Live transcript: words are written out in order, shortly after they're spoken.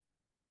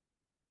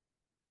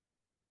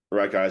All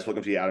right, guys,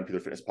 welcome to the Adam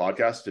Peeler Fitness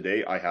Podcast.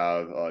 Today I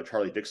have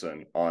Charlie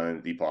Dickson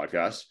on the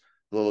podcast.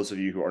 For those of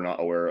you who are not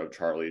aware of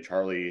Charlie,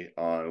 Charlie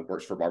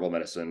works for Barbell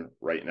Medicine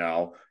right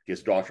now. He is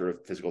a doctor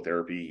of physical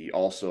therapy. He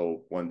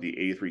also won the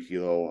 83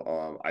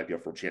 kilo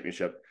IPF World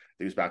Championship. I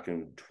think it was back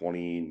in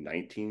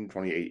 2019,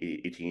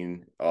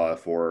 2018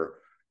 for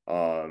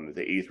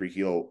the 83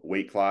 kilo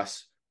weight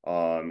class.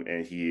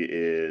 And he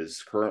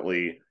is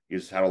currently,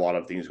 he's had a lot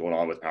of things going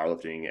on with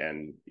powerlifting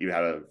and even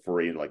had a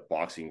foray into like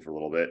boxing for a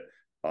little bit.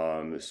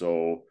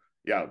 So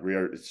yeah,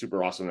 it's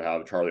super awesome to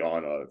have Charlie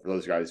on. For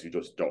those guys who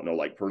just don't know,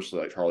 like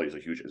personally, like Charlie is a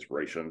huge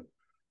inspiration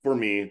for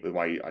me. With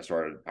why I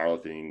started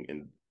powerlifting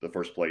in the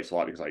first place, a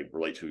lot because I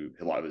relate to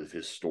a lot of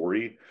his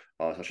story.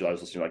 Especially I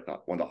was listening to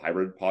like one of the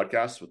hybrid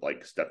podcasts with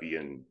like Steffi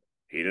and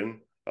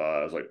Hayden.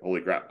 I was like,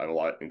 holy crap, I have a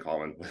lot in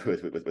common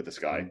with this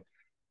guy.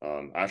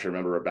 Mhm. I actually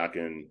remember back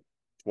in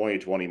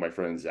 2020, my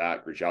friend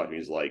Zach reached out to me.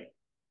 He's like,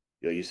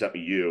 "Yeah, you sent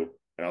me you,"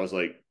 and I was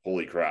like,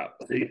 "Holy crap!"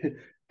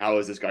 How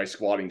is this guy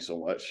squatting so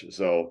much?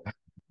 So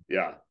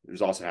yeah, it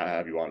was awesome to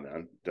have you on,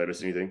 man. Did I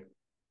miss anything?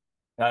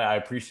 I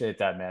appreciate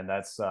that, man.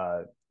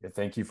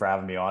 Thank you for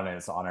having me on, and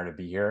it's an honor to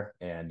be here.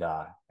 And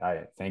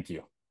I thank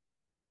you.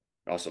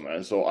 Awesome,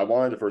 man. So I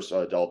wanted to first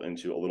delve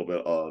into a little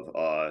bit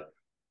of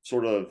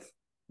sort of,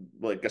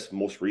 well, I guess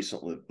most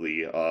recently,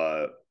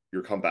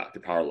 your comeback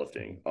to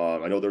powerlifting.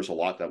 I know there's a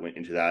lot that went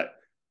into that,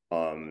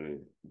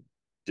 um,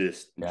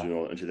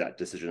 Yeah. into that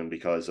decision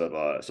because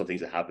of some things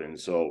that happened.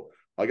 So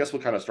I guess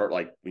we'll kind of start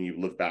like when you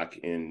lived back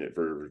in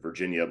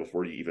Virginia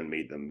before you even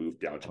made the move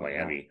down to Oh,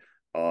 yeah.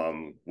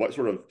 Miami. What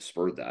sort of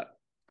spurred that?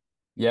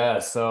 Yeah.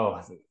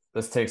 So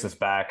this takes us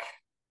back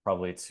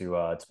probably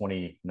to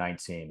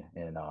 2019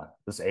 and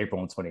this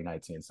April in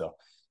 2019. So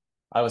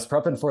I was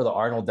prepping for the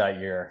Arnold that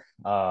year.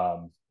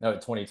 No,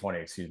 2020,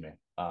 excuse me.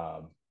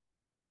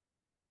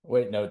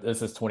 Wait, no,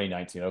 this is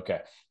 2019. Okay.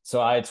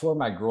 So I tore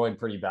my groin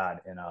pretty bad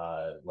in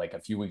like a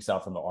few weeks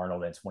out from the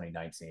Arnold in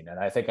 2019. And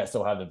I think I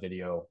still have the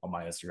video on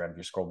my Instagram. If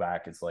you scroll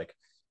back, it's like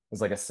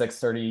a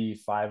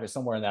 635 or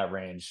somewhere in that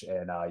range.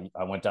 And I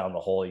went down the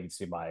hole. You can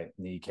see my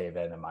knee cave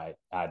in and my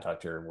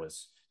adductor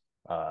was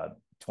uh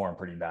torn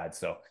pretty bad.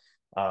 So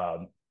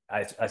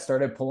I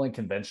started pulling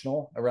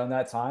conventional around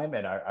that time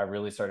and I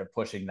really started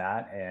pushing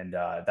that. And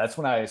that's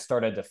when I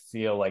started to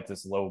feel like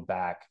this low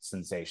back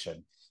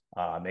sensation.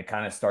 It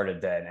kind of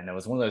started then. And it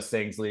was one of those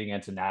things leading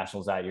into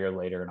nationals that year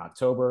later in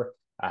October.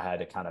 I had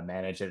to kind of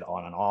manage it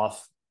on and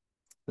off.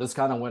 This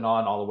kind of went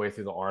on all the way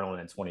through the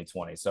Arnold in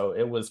 2020. So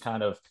it was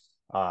kind of,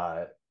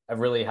 I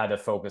really had to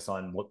focus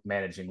on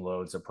managing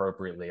loads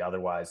appropriately.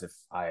 Otherwise, if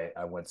I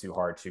went too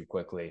hard too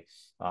quickly,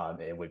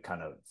 it would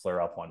kind of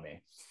flare up on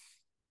me.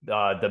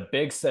 The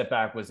big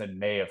setback was in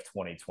May of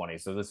 2020.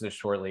 So this is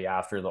shortly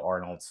after the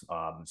Arnold's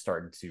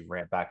starting to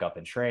ramp back up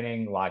in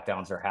training.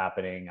 Lockdowns are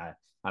happening.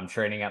 I'm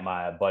training at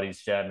my buddy's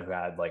gym who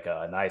had like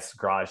a nice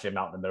garage gym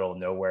out in the middle of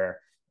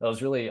nowhere. It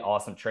was really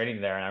awesome training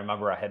there. And I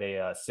remember I had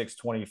a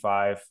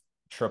 625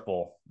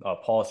 triple,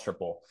 pulse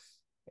triple.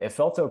 It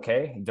felt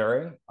okay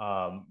during,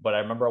 but I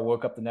remember I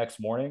woke up the next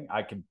morning.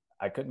 I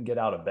couldn't get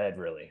out of bed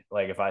really.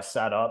 Like if I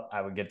sat up,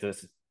 I would get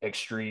this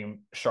extreme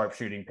sharp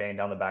shooting pain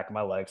down the back of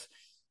my legs.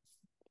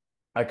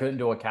 I couldn't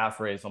do a calf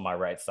raise on my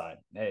right side.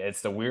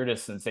 It's the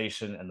weirdest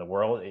sensation in the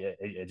world.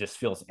 It just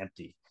feels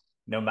empty,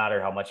 no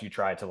matter how much you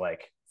try to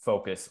like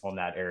focus on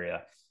that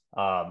area.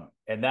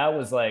 And that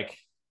was like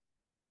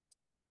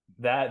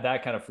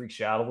that kind of freaks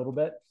you out a little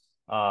bit.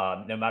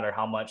 No matter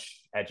how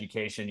much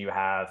education you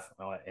have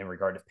in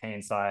regard to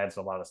pain science,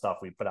 a lot of stuff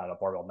we put out of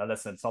barbell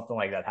medicine, something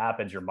like that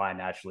happens, your mind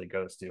naturally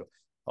goes to,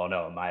 oh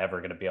no, am I ever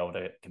going to be able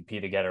to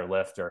compete again or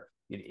lift or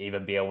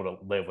even be able to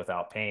live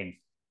without pain?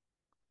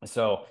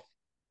 So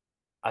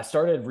I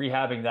started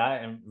rehabbing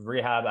that, and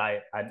rehab,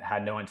 I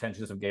had no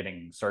intentions of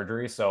getting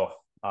surgery. So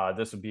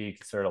this would be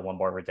considered a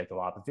lumbar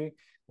radiculopathy,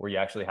 where you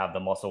actually have the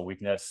muscle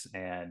weakness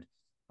and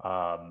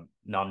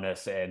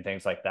numbness and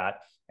things like that.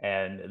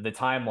 And the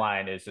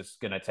timeline is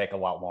just going to take a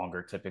lot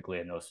longer typically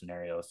in those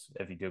scenarios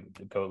if you do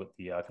go with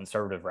the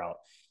conservative route.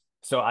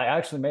 So I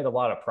actually made a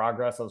lot of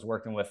progress. I was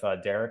working with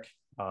Derek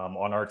on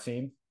our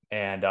team,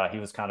 and he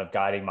was kind of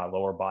guiding my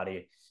lower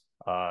body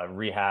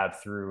rehab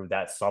through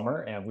that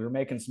summer, and we were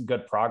making some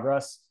good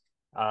progress.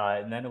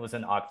 And then it was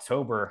in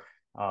October.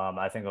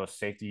 I think it was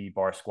safety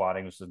bar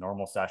squatting, which is a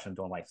normal session,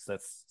 doing like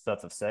six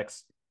sets of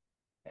six.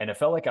 And it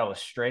felt like I was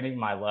straining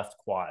my left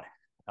quad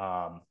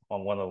on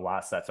one of the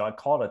last sets. So I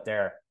called it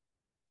there,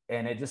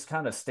 and it just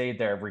kind of stayed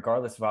there,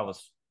 regardless if I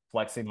was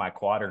flexing my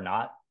quad or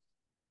not.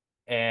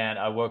 And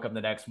I woke up the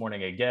next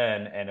morning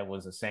again, and it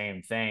was the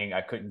same thing.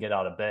 I couldn't get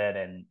out of bed,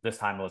 and this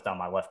time it was down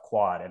my left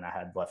quad, and I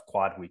had left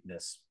quad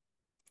weakness.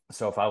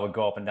 So if I would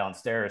go up and down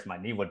stairs, my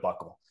knee would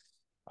buckle.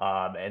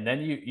 And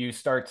then you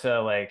start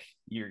to like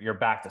you're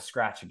back to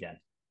scratch again.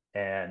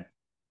 And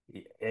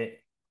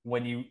it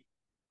when you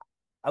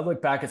I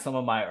look back at some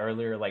of my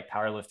earlier like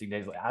powerlifting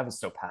days, like I was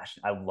so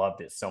passionate. I loved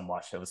it so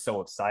much. I was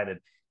so excited.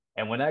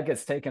 And when that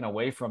gets taken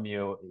away from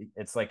you,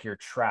 it's like you're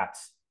trapped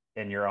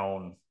in your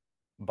own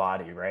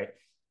body, right?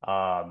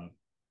 Um,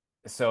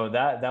 So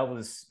that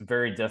was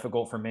very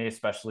difficult for me,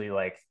 especially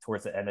like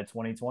towards the end of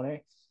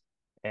 2020.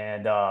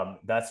 And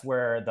that's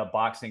where the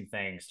boxing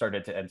thing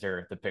started to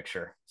enter the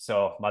picture.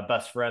 So my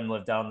best friend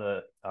lived down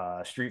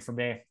the street from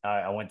me.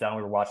 I went down.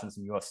 We were watching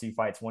some UFC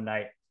fights one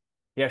night.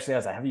 He actually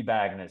has a heavy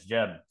bag in his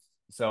gym.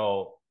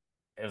 So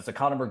it was the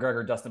Conor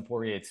McGregor Dustin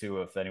Poirier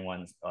too. If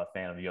anyone's a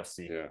fan of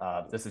UFC,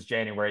 Yeah. this is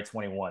January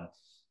 21,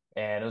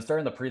 and it was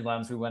during the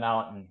prelims. We went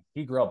out and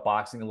he grew up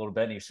boxing a little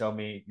bit, and he showed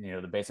me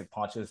the basic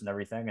punches and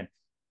everything, and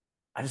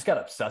I just got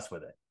obsessed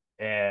with it.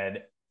 And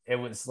it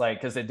was like,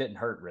 because it didn't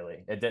hurt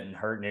really. It didn't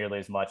hurt nearly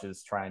as much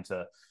as trying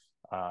to,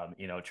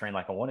 train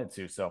like I wanted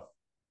to. So,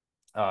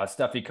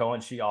 Steffi Cohen,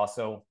 she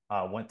also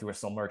went through a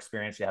similar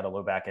experience. She had a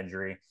low back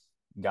injury,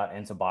 got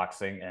into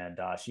boxing, and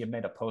she had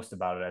made a post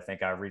about it. I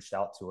think I reached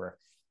out to her.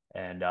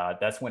 And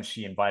that's when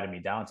she invited me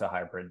down to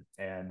hybrid.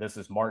 And this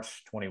is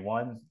March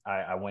 21.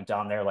 I went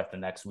down there like the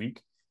next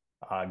week,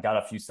 got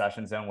a few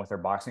sessions in with her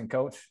boxing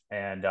coach.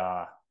 And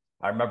I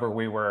remember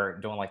we were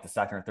doing like the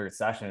second or third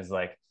session. Is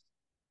like,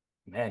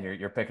 man,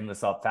 you're picking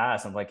this up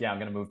fast. I'm like, yeah, I'm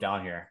gonna move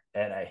down here.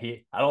 And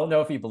I don't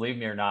know if he believed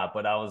me or not,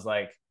 but I was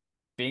like,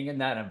 being in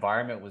that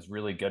environment was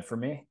really good for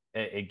me.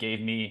 It gave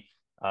me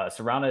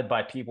surrounded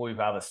by people who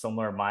have a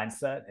similar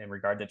mindset in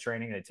regard to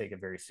training. They take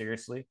it very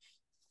seriously,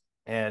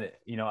 and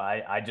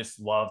I just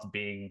loved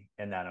being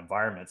in that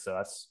environment. So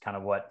that's kind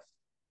of what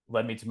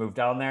led me to move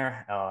down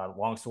there.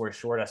 Long story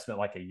short, I spent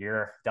like a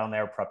year down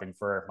there prepping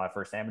for my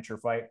first amateur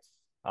fight.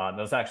 It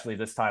was actually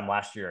this time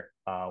last year,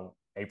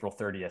 April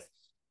 30th.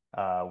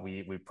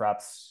 We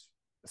prepped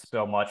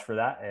so much for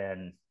that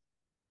and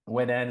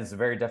went in. It's a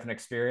very different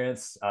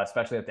experience,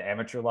 especially at the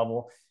amateur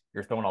level.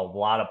 You're throwing a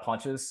lot of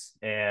punches,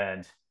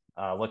 and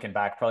looking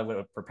back, probably would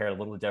have prepared a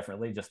little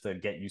differently just to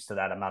get used to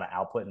that amount of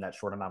output in that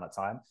short amount of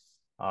time.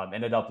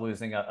 Ended up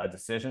losing a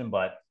decision,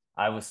 but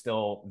I was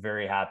still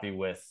very happy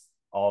with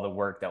all the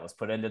work that was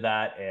put into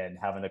that and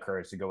having the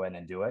courage to go in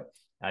and do it.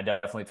 And I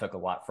definitely took a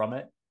lot from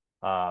it.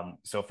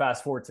 So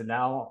fast forward to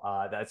now,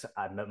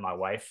 I met my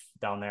wife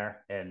down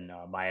there in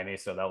Miami,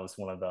 so that was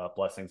one of the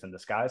blessings in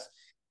disguise.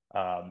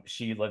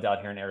 She lived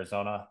out here in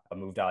Arizona. I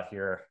moved out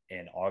here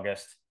in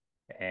August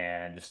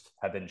and just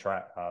have been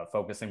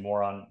focusing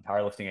more on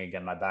powerlifting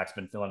again. My back's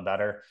been feeling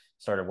better.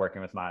 Started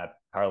working with my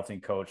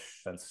powerlifting coach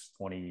since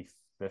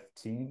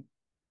 2015,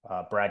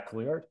 Brad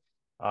Couillard.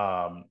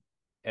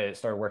 I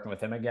started working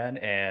with him again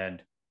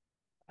and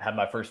had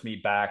my first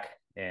meet back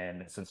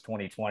and since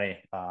 2020,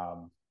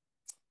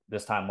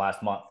 this time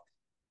last month.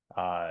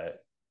 Uh,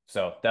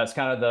 so that's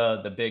kind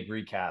of the big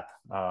recap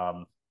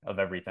of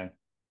everything.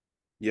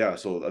 Yeah,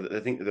 so I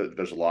think that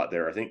there's a lot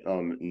there. I think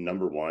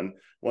number one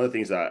of the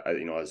things that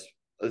as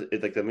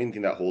it's like the main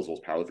thing that holds those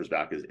powerlifters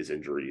back is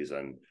injuries.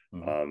 And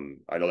Mm-hmm.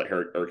 I know that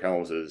Eric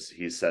Helms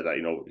he said that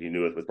he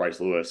knew with Bryce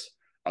Lewis,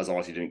 as long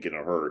as he didn't get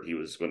hurt, he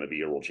was going to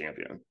be a world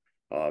champion.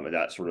 And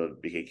that sort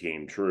of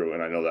became true.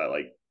 And I know that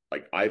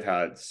like I've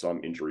had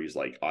some injuries.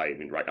 Like I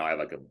mean, right now I have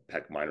like a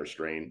pec minor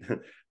strain,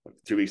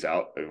 2 weeks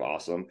out,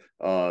 awesome.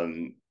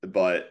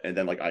 But and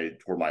then like I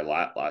tore my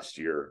lat last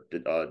year.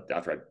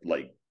 After I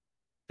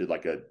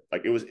did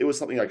it was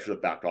something I should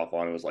have backed off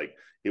on. It was like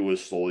it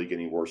was slowly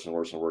getting worse and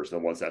worse and worse.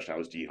 Then one session I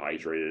was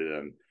dehydrated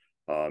and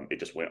it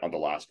just went on the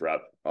last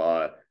rep.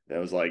 And it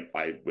was like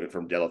I went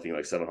from deadlifting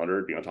like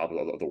 700, being on top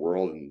of the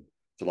world, and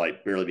to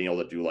like barely being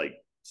able to do like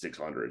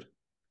 600.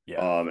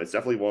 Yeah. It's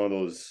definitely one of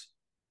those.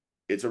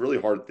 It's a really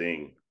hard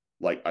thing.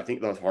 Like I think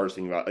the hardest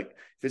thing about like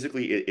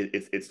physically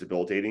it's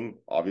debilitating,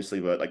 obviously,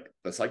 but like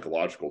the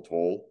psychological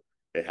toll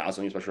it has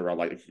on you, especially around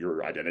like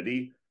your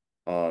identity.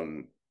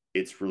 Um,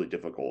 it's really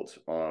difficult.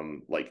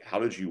 Like how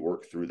did you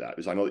work through that?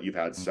 Because I know that you've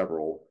had Mm-hmm.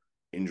 several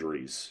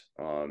injuries.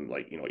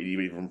 Like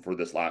even for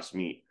this last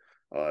meet,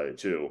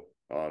 too.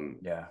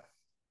 Yeah.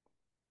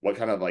 What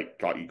kind of like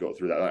got you go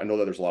through that? I know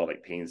that there's a lot of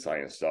like pain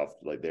science stuff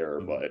like there,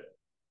 Mm-hmm.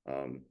 but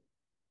um,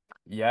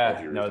 love to Yeah.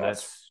 hear your No,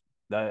 thoughts.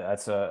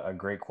 that's a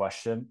great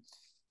question.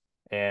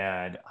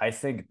 And I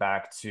think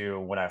back to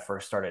when I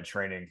first started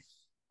training.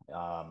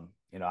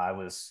 I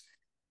was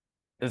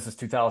this is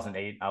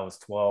 2008. I was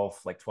 12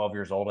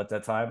 years old at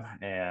that time,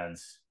 and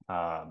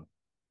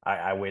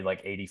I weighed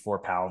like 84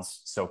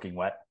 pounds soaking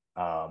wet.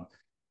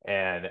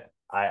 And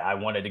I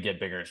wanted to get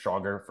bigger and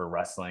stronger for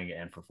wrestling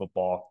and for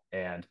football.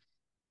 And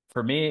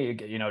for me,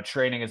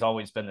 training has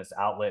always been this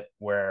outlet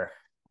where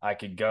I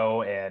could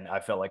go and I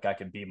felt like I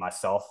could be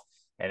myself,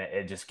 and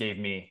it just gave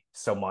me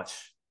so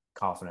much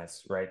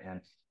confidence, right?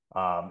 And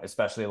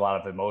especially a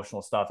lot of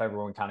emotional stuff.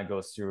 Everyone kind of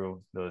goes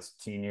through those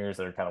teen years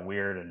that are kind of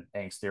weird and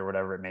angsty or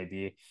whatever it may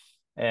be,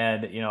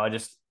 and I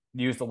just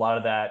used a lot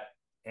of that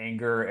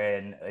anger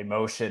and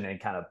emotion and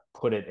kind of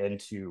put it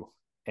into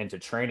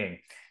training.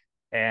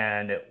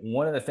 And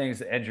one of the things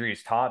that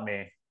injuries taught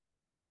me,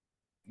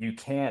 you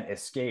can't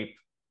escape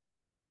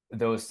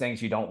those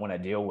things you don't want to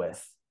deal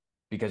with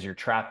because you're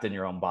trapped in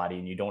your own body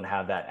and you don't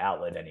have that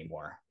outlet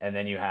anymore. And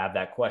then you have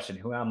that question,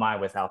 who am I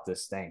without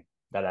this thing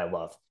that I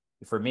love?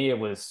 For me, it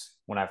was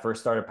when I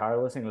first started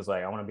powerlifting, it was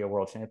like, I want to be a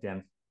world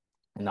champion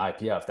in the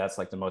IPF. That's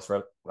like the most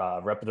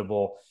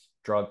reputable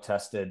drug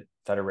tested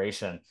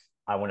federation.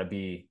 I want to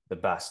be the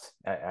best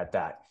at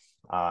that.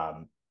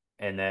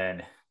 And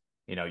then,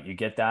 you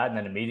get that. And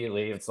then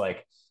immediately it's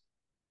like,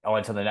 I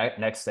went to the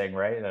next thing,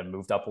 right? And then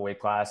moved up a weight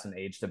class in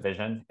age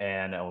division.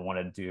 And I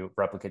wanted to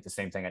replicate the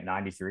same thing at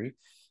 93.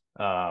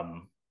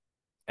 Um,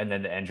 and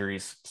then the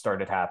injuries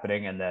started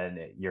happening. And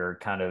then you're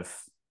kind of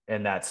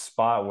in that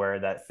spot where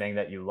that thing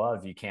that you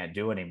love, you can't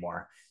do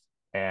anymore.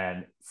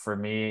 And for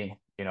me,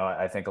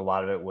 I think a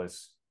lot of it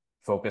was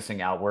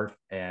focusing outward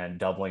and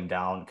doubling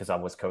down because I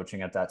was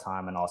coaching at that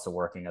time and also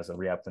working as a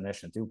rehab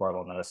clinician through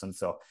barbell medicine.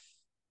 So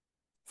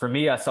for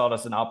me, I saw it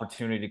as an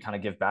opportunity to kind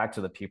of give back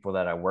to the people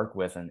that I work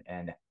with,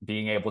 and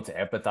being able to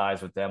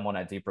empathize with them on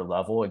a deeper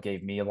level. It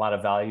gave me a lot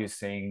of value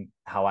seeing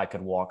how I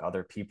could walk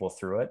other people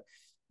through it,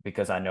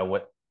 because I know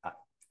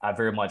I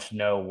very much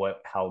know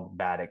how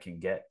bad it can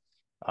get.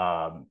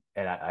 And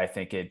I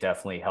think it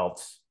definitely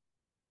helps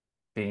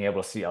being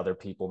able to see other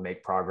people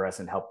make progress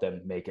and help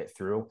them make it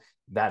through.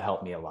 That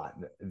helped me a lot.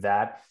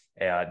 That,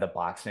 the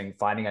boxing,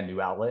 finding a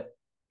new outlet.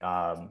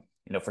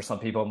 For some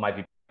people, it might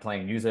be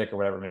playing music or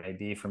whatever it may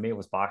be. For me, it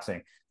was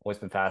boxing. Always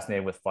been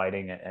fascinated with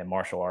fighting and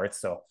martial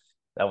arts. So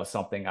that was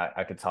something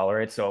I could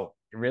tolerate. So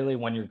really,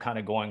 when you're kind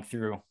of going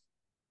through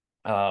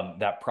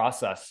that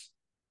process,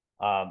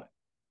 um,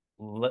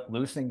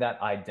 loosening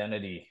that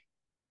identity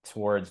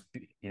towards,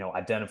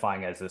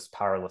 identifying as this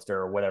powerlifter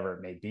or whatever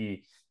it may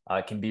be,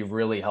 can be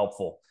really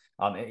helpful.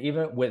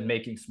 Even with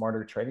making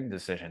smarter training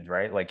decisions,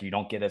 right? Like, you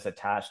don't get as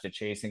attached to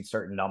chasing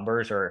certain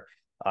numbers or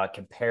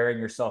comparing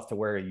yourself to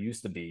where you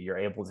used to be. You're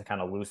able to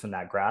kind of loosen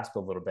that grasp a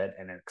little bit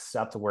and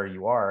accept where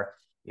you are.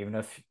 Even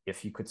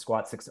if you could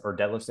squat six or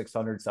deadlift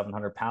 600,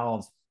 700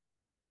 pounds,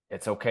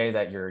 it's okay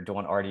that you're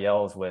doing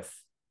RDLs with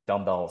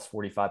dumbbells,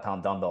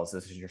 45-pound dumbbells.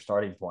 This is your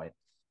starting point.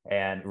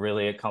 And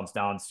really, it comes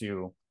down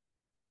to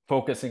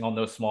focusing on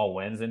those small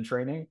wins in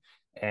training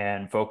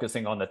and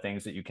focusing on the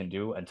things that you can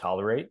do and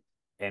tolerate,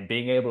 and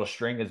being able to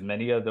string as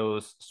many of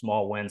those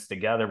small wins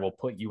together will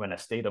put you in a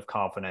state of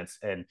confidence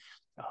and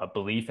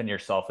belief in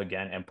yourself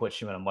again, and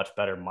puts you in a much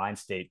better mind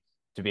state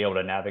to be able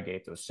to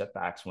navigate those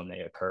setbacks when they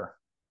occur.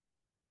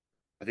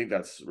 I think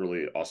that's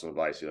really awesome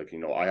advice. Like,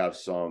 I have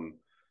so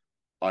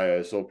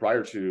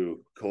prior to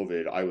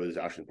COVID, I was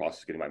actually in the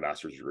process of getting my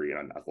master's degree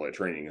in athletic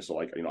training. And so,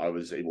 like, I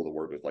was able to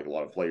work with like a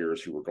lot of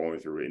players who were going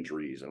through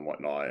injuries and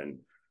whatnot. And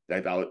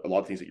that a lot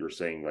of things that you were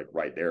saying, like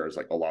right there, is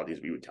like a lot of things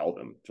we would tell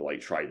them to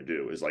like try to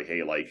do is like,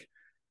 hey, like,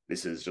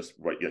 this is just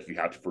what, like, you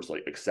have to first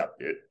like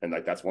accept it. And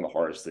like, that's one of the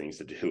hardest things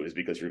to do, is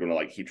because you're going to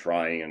like keep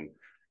trying and,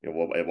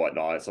 and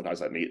whatnot. And sometimes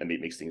that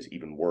makes things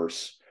even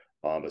worse.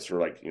 But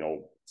sort of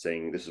like,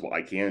 saying this is what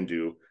I can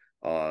do.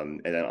 And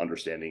then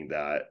understanding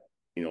that,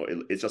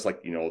 it's just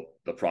like,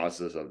 the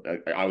process of,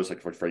 I was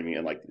like framing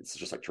it like, it's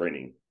just like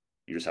training.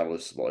 You just have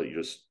this, but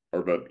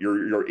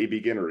you're a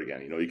beginner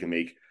again. You can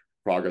make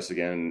progress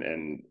again,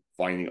 and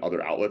finding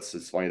other outlets.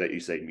 It's funny that you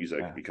say music,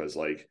 Yeah. because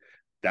like,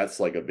 that's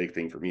like a big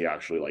thing for me,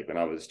 actually. Like, when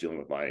I was dealing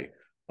with my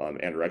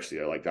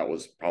anorexia, like, that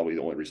was probably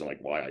the only reason like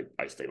why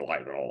I stayed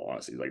alive at all,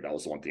 honestly. Like, that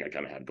was the one thing I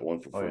kind of had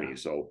going for Yeah. me.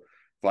 So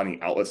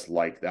finding outlets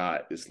like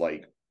that is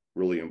like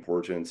really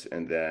important.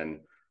 And then,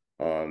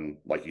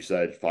 like you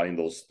said, finding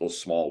those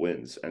small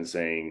wins and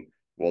saying,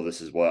 well,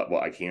 this is what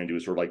I can do,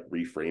 is sort of like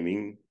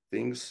reframing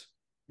things.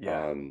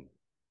 Yeah. um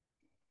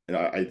and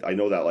I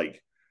know that,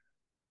 like,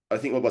 I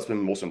think what's been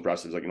most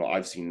impressive is like,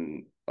 I've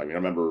seen, I mean, I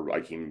remember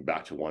I came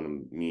back to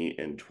one meet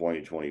in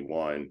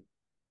 2021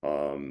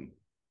 um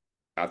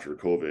after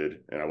COVID,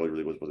 and I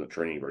really wasn't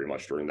training very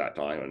much during that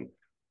time. And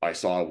I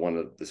saw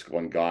this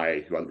one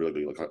guy who I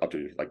really look up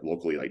to, like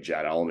locally, like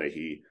Jad Alame.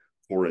 He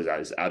tore his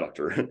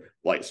adductor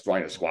like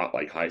trying to squat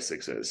like high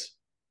sixes,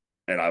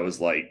 and I was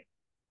like,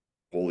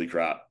 holy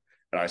crap.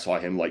 And I saw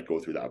him like go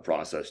through that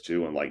process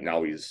too, and like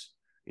now he's,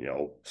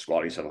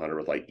 squatting 700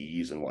 with like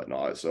ease and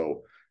whatnot.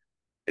 So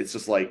it's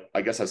just like,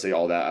 I guess I say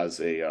all that as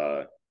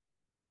I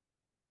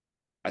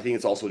think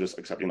it's also just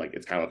accepting, like,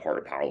 it's kind of a part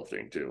of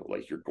powerlifting too.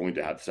 Like, you're going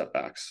to have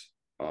setbacks.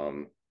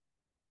 um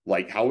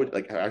like, how would,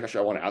 like,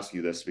 actually, I want to ask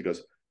you this,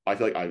 because I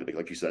feel like,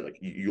 like you said, like,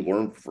 you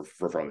learn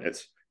from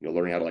it,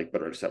 learning how to like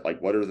better accept,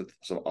 like, what are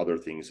some other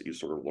things that you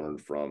sort of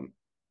learned from,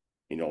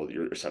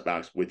 your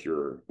setbacks with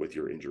your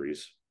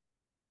injuries?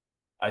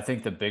 I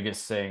think the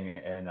biggest thing,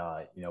 and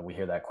we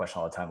hear that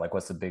question all the time, like,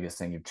 what's the biggest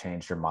thing you've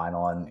changed your mind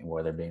on,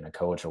 whether being a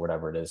coach or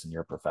whatever it is in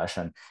your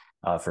profession?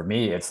 For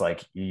me, it's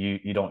like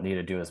you don't need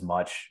to do as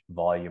much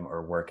volume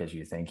or work as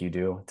you think you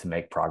do to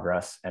make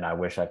progress. And I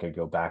wish I could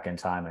go back in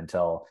time and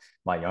tell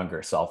my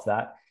younger self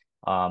that.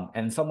 And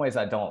in some ways,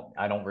 I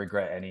don't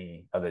regret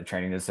any of the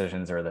training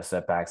decisions or the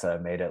setbacks that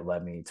I've made. It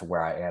led me to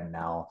where I am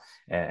now,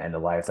 and the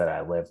life that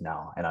I live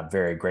now. And I'm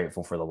very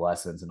grateful for the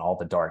lessons and all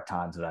the dark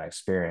times that I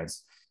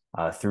experienced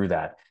through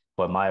that.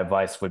 But my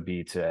advice would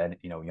be to,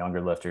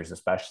 younger lifters,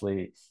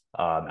 especially.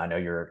 I know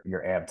you're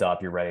amped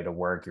up, you're ready to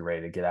work, you're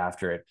ready to get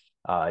after it.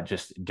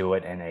 Just do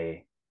it in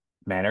a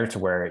manner to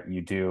where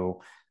you do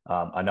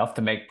enough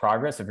to make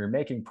progress. If you're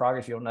making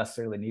progress, you don't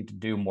necessarily need to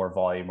do more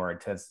volume or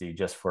intensity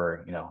just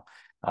for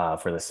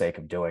the sake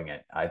of doing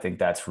it. I think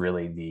that's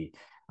really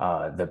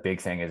the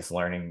big thing, is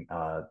learning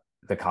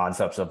the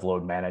concepts of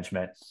load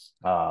management,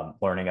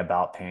 learning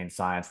about pain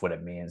science, what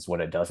it means,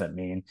 what it doesn't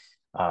mean.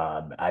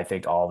 I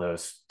think all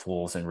those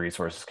tools and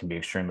resources can be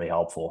extremely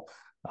helpful.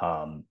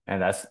 And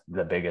that's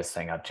the biggest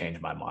thing I've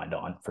changed my mind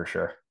on for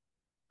sure.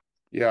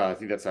 Yeah, I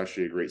think that's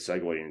actually a great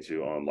segue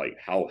into like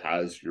how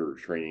has your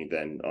training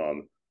then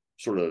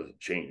sort of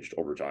changed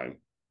over time?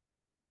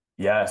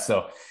 Yeah.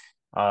 So,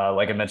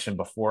 like I mentioned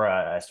before,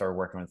 I started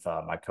working with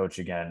my coach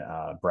again,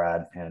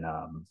 Brad, and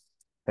I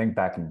think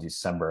back in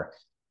December.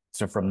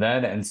 So from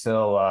then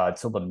until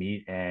the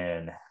meet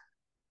in,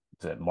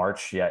 was it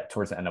March? Yeah,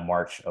 towards the end of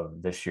March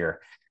of this year.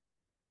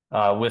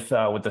 With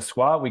the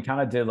squat, we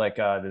kind of did like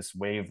this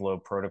wave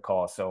load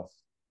protocol. So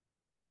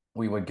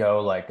we would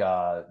go like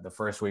the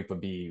first week would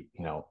be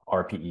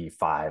RPE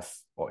 5.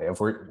 Or if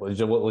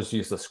let's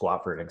use the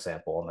squat for an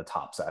example on the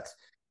top sets.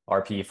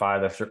 RPE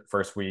 5 the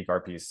first week,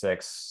 RPE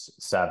 6,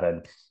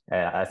 7,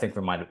 and I think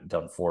we might have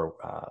done 4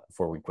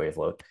 week wave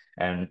load,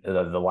 and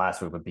the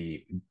last week would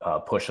be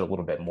push a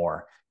little bit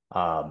more.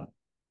 And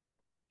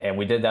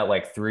we did that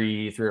like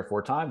three or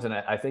four times, and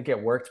I think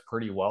it worked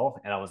pretty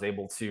well, and I was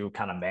able to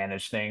kind of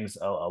manage things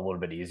a little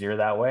bit easier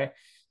that way.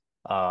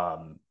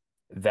 Um,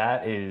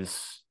 that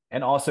is,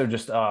 and also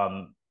just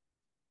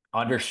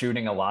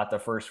undershooting a lot the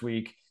first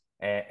week,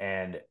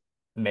 and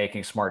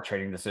making smart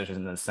trading decisions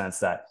in the sense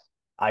that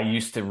I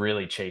used to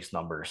really chase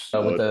numbers.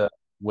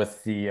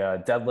 With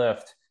the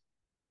deadlift,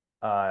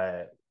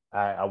 uh,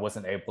 I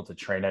wasn't able to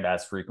train it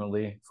as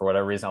frequently for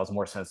whatever reason. I was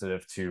more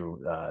sensitive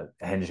to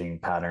hinging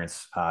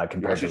patterns You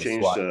compared to actually the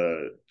changed squat.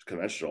 to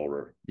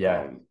conventional.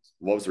 Yeah,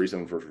 What was the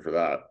reason for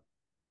that?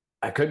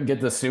 I couldn't get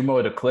the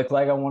sumo to click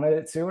like I wanted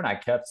it to, and I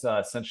kept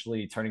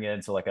essentially turning it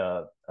into like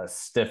a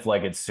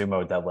stiff-legged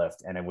sumo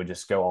deadlift, and it would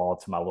just go all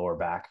to my lower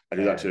back. I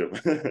do that And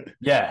too.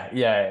 yeah,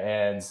 yeah,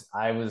 and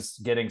I was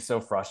getting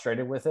so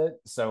frustrated with it.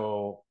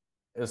 So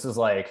this is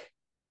like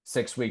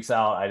 6 weeks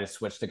out. I just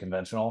switched to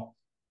conventional,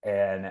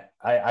 and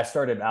I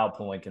started out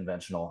pulling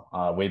conventional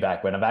way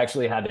back when. I've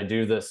actually had to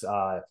do this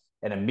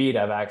in a meet.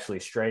 I've actually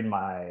strained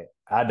my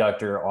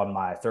adductor on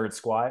my third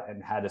squat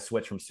and had to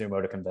switch from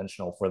sumo to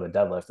conventional for the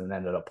deadlift, and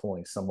ended up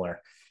pulling similar.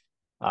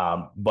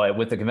 But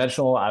with the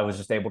conventional, I was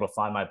just able to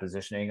find my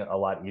positioning a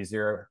lot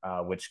easier,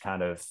 which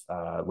kind of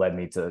led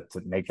me to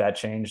make that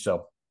change.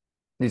 So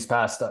this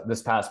past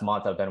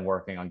month, I've been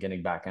working on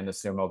getting back into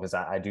sumo because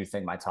I do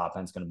think my top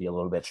end is going to be a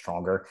little bit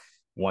stronger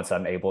once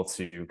I'm able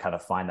to kind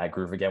of find that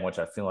groove again, which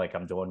I feel like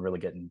I'm doing, really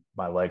getting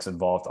my legs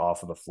involved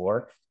off of the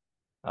floor.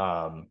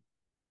 Um,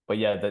 but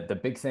yeah, the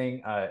big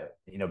thing,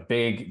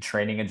 big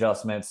training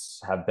adjustments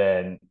have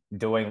been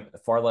doing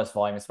far less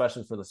volume,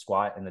 especially for the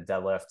squat and the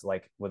deadlift.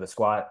 Like with a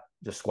squat,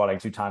 just squatting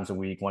 2 times a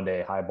week, one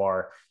day high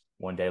bar,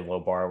 one day low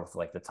bar with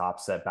like the top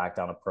set back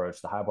down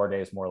approach. The high bar day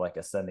is more like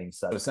ascending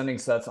set. So ascending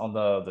sets on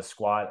the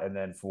squat, and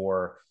then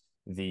for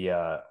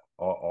the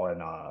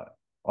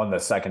on the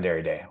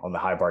secondary day, on the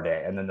high bar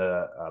day, and then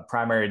the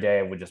primary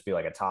day would just be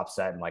like a top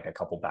set and like a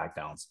couple back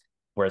downs.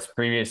 Whereas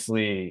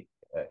previously,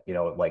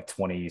 like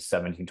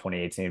 2017,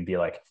 2018 would be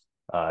like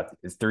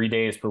it's 3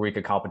 days per week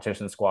of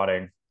competition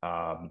squatting.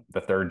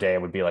 The third day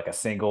would be like a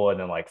single, and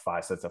then like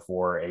 5 sets of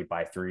 4,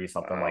 8x3,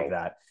 something like Wow.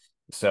 that.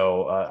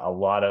 So a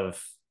lot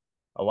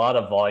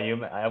of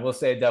volume. I will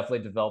say it definitely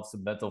develops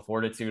some mental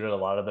fortitude in a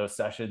lot of those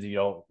sessions. You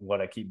don't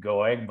want to keep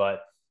going,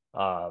 but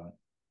um,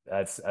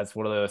 that's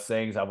one of those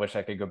things. I wish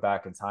I could go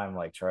back in time.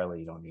 Like, Charlie,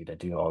 you don't need to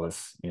do all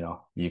this.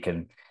 You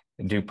can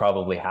do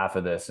probably half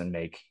of this and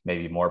make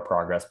maybe more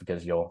progress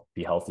because you'll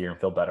be healthier and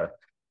feel better.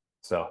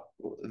 So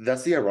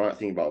That's the ironic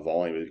thing about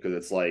volume is because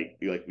it's like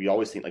we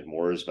always think like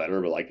more is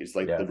better, but like it's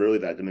like yeah, really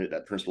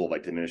that principle of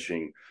like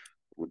diminishing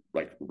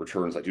like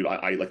returns. Like, dude,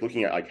 I like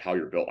looking at like how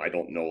you're built. I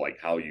don't know like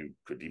how you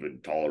could even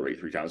tolerate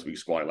 3 times a week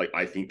squatting. Like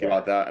I think yeah,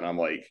 about that and I'm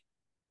like,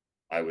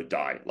 I would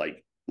die.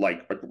 Like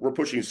we're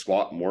pushing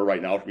squat more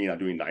right now for me. I'm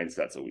doing 9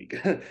 sets a week.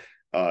 I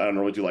don't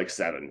normally do like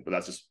 7, but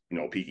that's just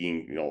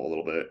peaking a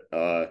little bit.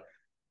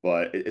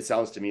 But it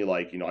sounds to me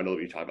like I know that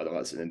we talked about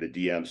that in the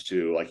DMs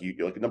too. Like you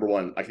like number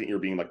one, I think you're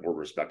being like more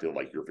respectful of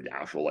like your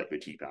actual like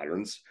fatigue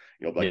patterns.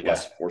 Like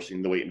less yeah.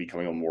 forcing the weight and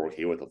becoming more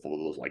okay with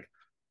those like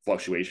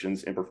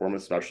fluctuations in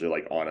performance, especially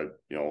like on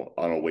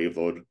a wave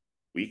load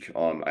week.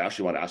 I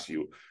actually want to ask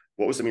you,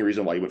 what was the main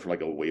reason why you went from like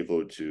a wave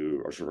load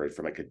to, or sorry,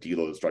 from like a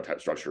deload type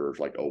structure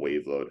to like a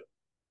wave load?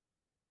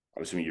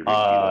 I'm assuming you're doing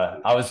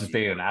deload for I was just fatigue.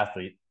 being an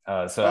athlete.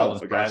 So that Oh,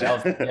 was I Brad. That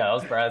was gotcha. yeah, that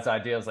was Brad's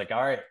idea. I was like,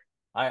 all right,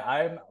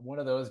 I'm one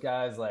of those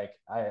guys. Like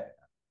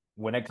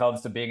when it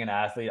comes to being an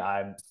athlete,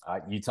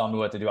 you tell me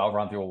what to do, I'll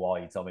run through a wall.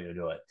 You tell me to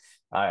do it.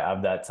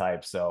 I'm that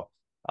type. So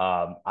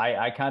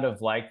I kind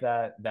of like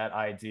that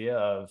idea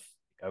of,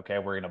 okay,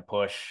 we're gonna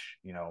push.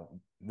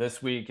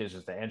 This week is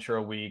just the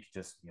intro week.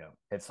 Just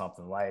hit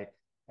something light.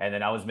 And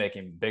then I was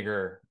making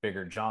bigger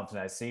jumps, and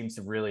I seemed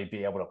to really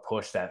be able to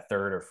push that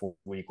third or fourth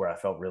week where I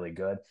felt really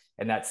good.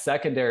 And that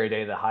secondary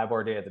day, the high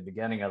bar day at the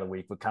beginning of the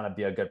week, would kind of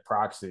be a good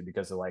proxy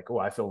because they're like, oh,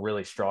 I feel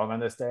really strong on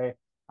this day.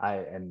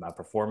 And my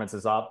performance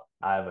is up.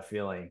 I have a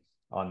feeling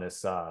on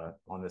this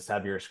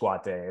heavier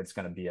squat day, it's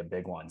going to be a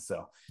big one.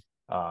 So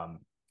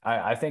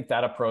I think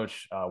that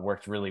approach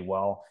worked really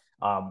well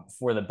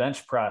for the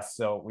bench press.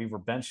 So we were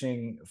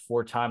benching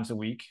 4 times a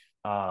week.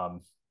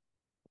 Um,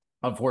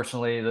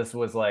 Unfortunately, this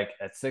was like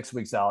at 6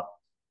 weeks out.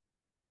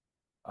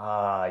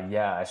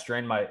 Yeah, I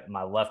strained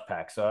my left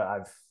pec. So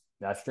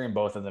I've strained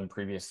both of them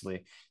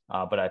previously,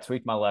 but I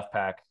tweaked my left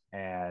pec,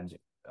 and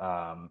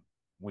um,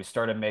 we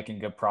started making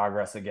good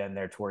progress again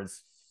there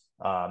towards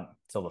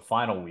till the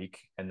final week.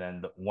 And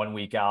then the 1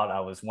 week out, I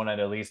was wanting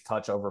to at least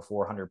touch over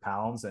 400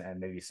 pounds and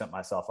maybe set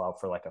myself up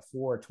for like a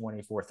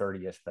 420,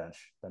 430-ish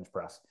bench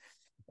press.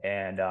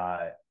 And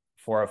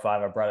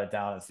 405, I brought it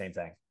down, the same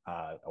thing,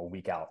 a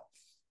week out.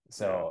 Yeah.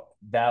 So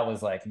that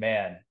was like,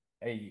 man,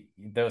 hey,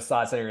 those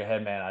thoughts in your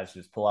head, man, I should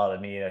just pull out the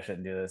meat. I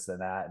shouldn't do this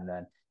and that. And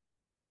then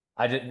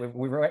I did.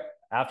 We were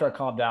after I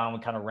calmed down. We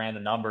kind of ran the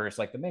numbers.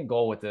 Like the main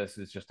goal with this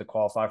is just to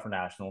qualify for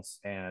nationals.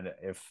 And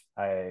if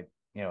I,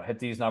 hit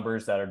these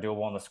numbers that are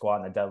doable on the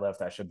squat and the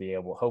deadlift, I should be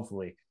able.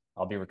 Hopefully,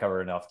 I'll be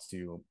recovered enough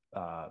to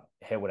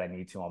hit what I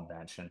need to on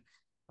bench.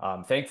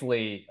 And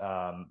thankfully,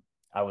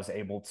 I was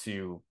able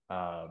to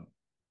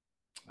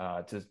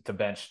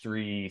bench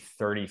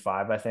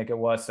 335, I think it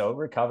was. So it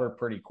recovered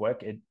pretty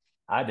quick.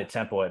 I had to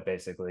tempo it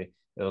basically.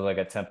 It was like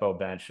a tempo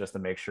bench just to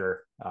make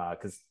sure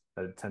because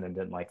the tendon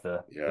didn't like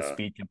the Yeah.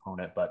 speed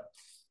component. But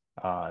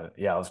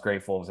yeah, I was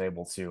grateful I was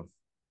able to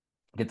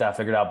get that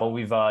figured out. But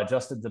we've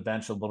adjusted the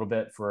bench a little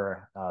bit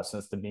for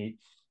since the meet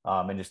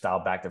and just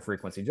dialed back the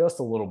frequency just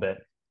a little bit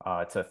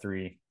to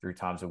three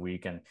times a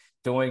week and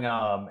doing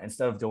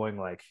instead of doing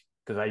like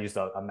because I used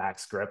a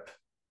max grip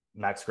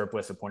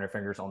with the pointer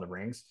fingers on the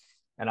rings.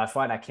 And I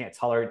find I can't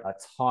tolerate a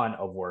ton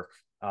of work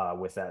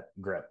with that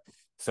grip.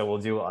 So we'll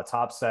do a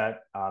top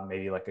set,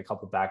 maybe like a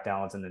couple back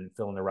downs, and then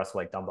fill in the rest of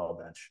like dumbbell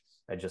bench.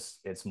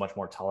 It's much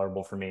more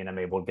tolerable for me, and I'm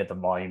able to get the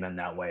volume in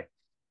that way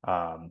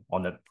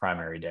on the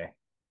primary day.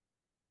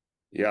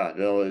 Yeah,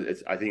 no,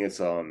 I think it's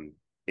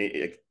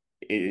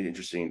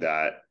interesting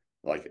that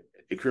like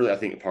it clearly I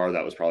think part of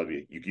that was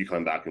probably you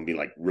coming back and being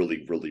like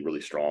really, really,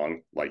 really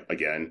strong, like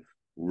again,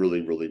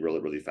 really, really, really,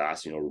 really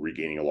fast,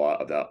 regaining a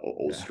lot of that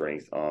old Yeah,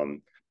 strength.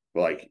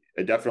 But like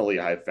it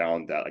definitely I've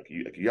found that like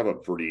you have a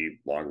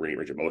pretty long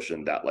range of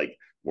motion that like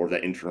more of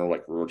that internal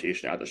like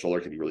rotation at the shoulder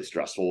can be really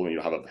stressful when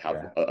you have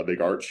yeah, a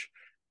big arch.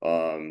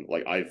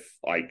 Like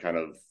I kind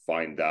of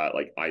find that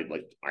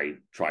I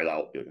tried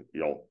out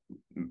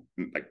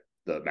like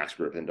the max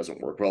grip and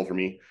doesn't work well for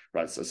me.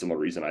 That's a similar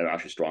reason I'm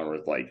actually stronger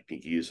with like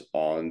pinkies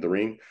on the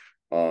ring.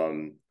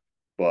 Um,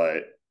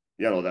 but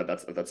no,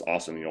 that's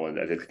awesome. And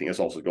I think this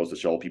also goes to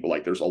show people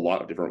like there's a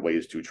lot of different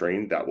ways to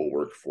train that will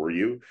work for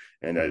you,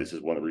 and that mhm, this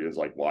is one of the reasons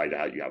like why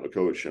you have a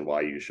coach and why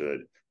you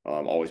should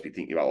always be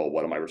thinking about, well,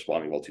 what am I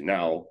responding well to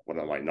now? What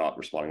am I not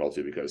responding well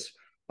to? Because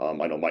I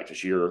know Mike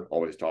Tashir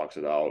always talks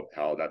about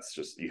how that's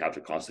just you have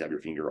to constantly have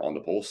your finger on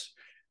the pulse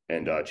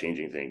and mhm.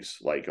 changing things.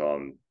 Like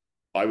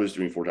I was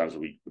doing 4 times a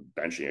week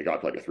benching. I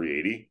got to like a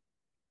 380,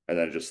 and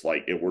then just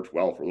like it worked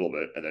well for a little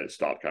bit, and then it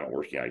stopped kind of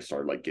working. I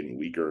started like getting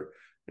weaker,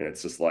 and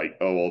it's just like,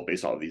 oh well,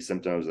 based off of these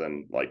symptoms,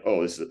 and like,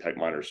 oh, this is a pec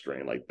minor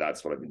strain. Like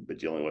that's what I've been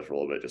dealing with for a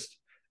little bit. Just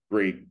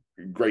grade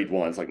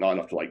one. It's like not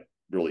enough to like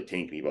really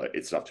tank me, but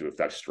it's enough to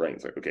affect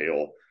strength. Like okay,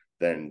 well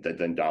then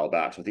dial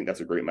back. So I think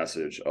that's a great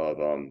message of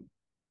I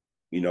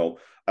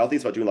don't think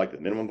it's about doing like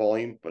the minimum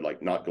volume, but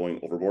like not going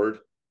overboard.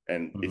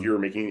 And if Mhm. you're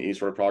making any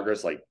sort of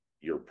progress, like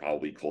you're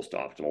probably close to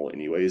optimal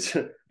anyways.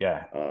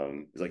 Yeah, It's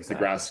like the exactly.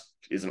 grass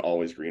isn't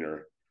always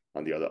greener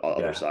on the other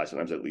Yeah, side.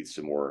 Sometimes it leads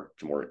to more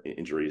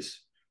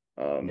injuries.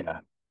 Um,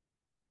 yeah.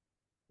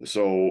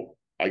 so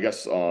I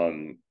guess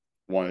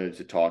wanted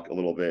to talk a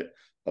little bit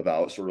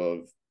about sort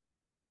of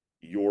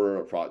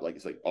your product. Like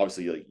it's like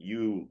obviously like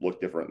you look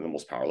different than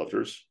most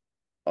powerlifters.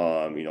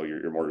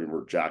 You're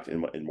more jacked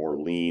and more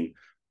lean.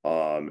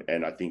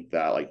 And I think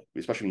that like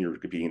especially when you're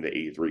competing in the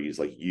 83s,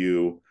 like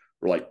you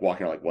were like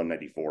walking around like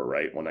 194,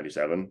 right?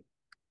 197.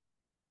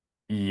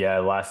 Yeah,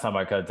 last time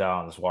I cut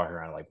down, I was walking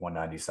around like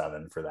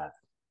 197 for that.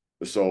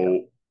 Yep.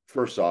 So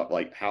first off,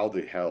 like how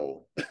the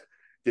hell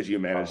did you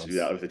manage to do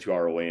that Was with a 2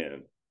 hour weigh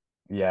in?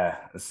 Yeah.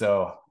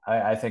 So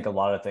I think a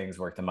lot of things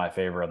worked in my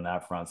favor on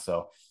that front.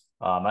 So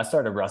I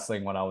started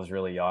wrestling when I was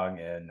really young.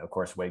 And of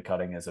course, weight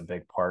cutting is a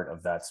big part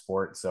of that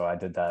sport. So I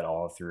did that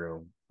all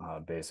through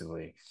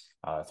basically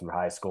through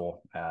high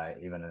school,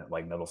 even in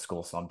like middle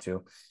school, some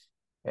too.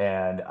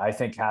 And I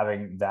think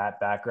having that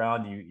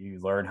background, you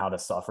learn how to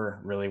suffer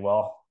really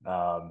well.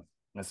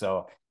 And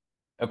so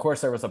of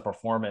course there was a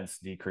performance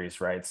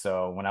decrease, right?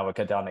 So when I would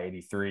cut down to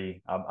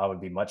 83, I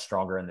would be much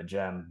stronger in the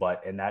gym,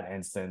 but in that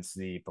instance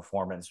the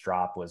performance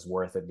drop was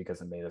worth it because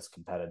it made us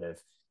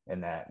competitive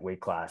in that weight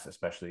class,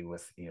 especially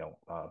with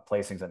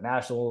placings at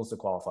nationals to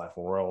qualify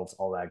for worlds,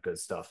 all that good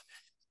stuff.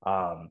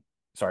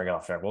 Sorry, I got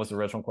off track. What was the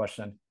original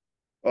question?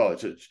 Oh,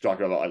 to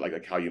talk about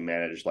like how you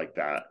manage like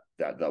that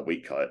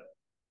weight cut.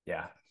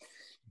 Yeah.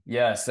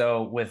 Yeah,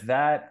 so with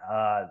that,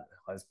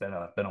 it's been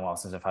a while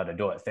since I've had to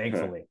do it,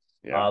 thankfully.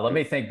 Yeah. Let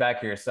me think back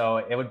here. So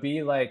it would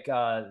be like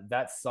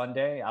that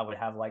Sunday, I would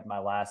have like my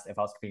last, if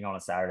I was competing on a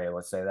Saturday,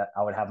 let's say that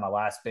I would have my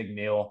last big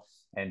meal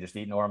and just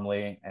eat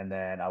normally. And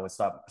then I would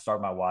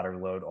start my water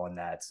load on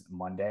that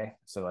Monday.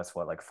 So that's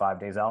what, like 5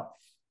 days out.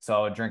 So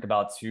I would drink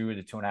about 2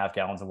 to 2.5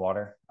 gallons of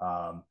water.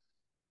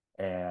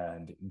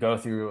 And go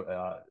through.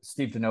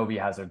 Steve Denovi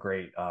has a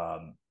great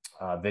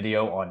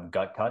video on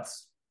gut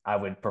cuts. I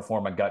would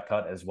perform a gut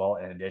cut as well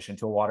in addition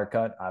to a water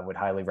cut. I would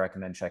highly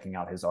recommend checking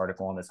out his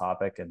article on the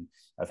topic, and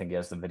I think he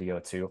has the video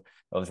too.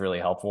 That was really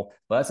helpful.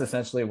 But that's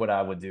essentially what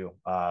I would do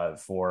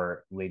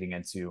for leading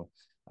into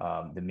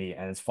the meet.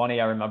 And it's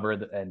funny, I remember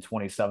in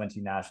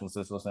 2017 Nationals,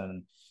 this was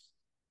in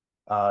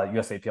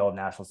USAPL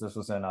Nationals, this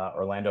was in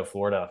Orlando,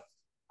 Florida.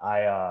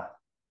 I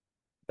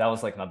That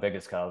was like my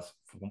biggest cause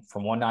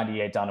from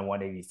 198 down to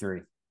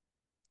 183.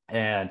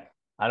 And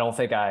I don't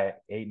think I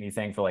ate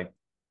anything for like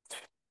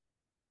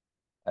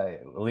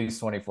at least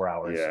 24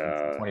 hours,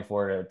 Yeah.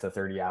 24 to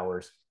 30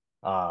 hours.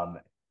 Um,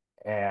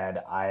 and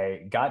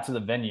I got to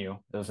the venue.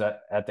 It was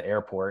at the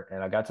airport,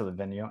 and I got to the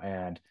venue,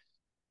 and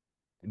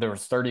there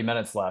was 30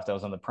 minutes left. I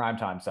was on the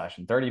primetime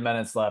session, 30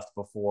 minutes left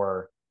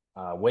before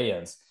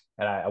weigh-ins.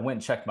 And I went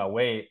and checked my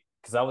weight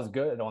because I was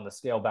good on the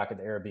scale back at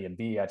the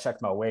Airbnb. I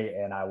checked my weight,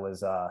 and I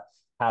was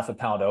half a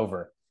pound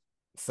over.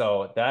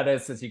 So that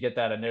is, since you get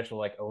that initial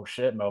like, oh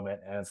shit moment,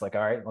 and it's like,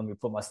 all right, let me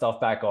put my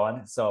stuff back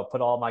on. So I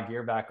put all my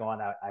gear back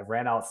on. I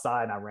ran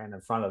outside and I ran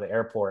in front of the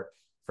airport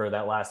for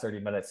that last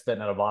 30 minutes,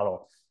 spitting in a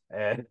bottle.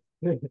 And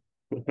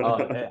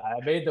I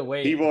made the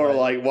weight, People are but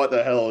like, what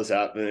the hell is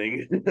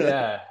happening?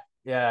 yeah,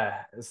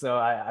 yeah. So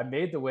I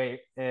made the weight.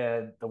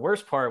 And the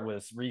worst part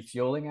was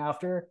refueling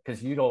after,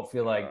 because you don't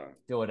feel like Yeah.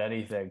 doing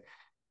anything.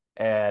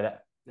 And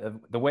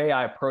the way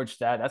I approach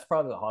that, that's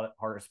probably the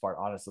hardest part,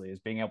 honestly, is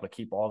being able to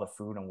keep all the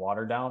food and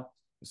water down.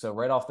 So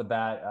right off the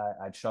bat,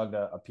 I chugged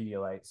a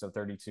Pedialyte, so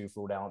 32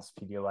 fluid ounce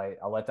Pedialyte.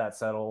 I'll let that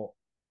settle,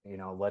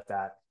 let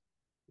that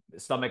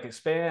stomach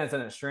expands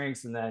and it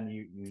shrinks, and then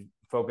you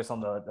focus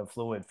on the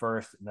fluid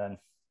first. And then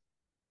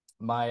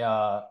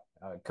my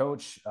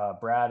coach,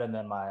 Brad, and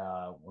then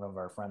my one of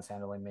our friends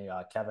handling me,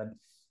 Kevin,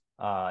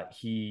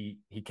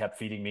 he kept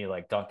feeding me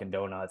like Dunkin'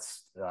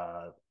 Donuts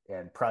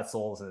and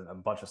pretzels and a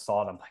bunch of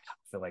salt. I'm like, I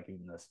don't feel like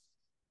eating this.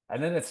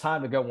 And then it's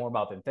time to go warm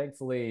up. And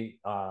thankfully,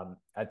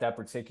 at that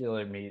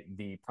particular meet,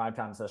 the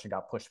primetime session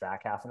got pushed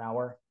back half an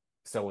hour.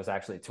 So it was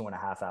actually a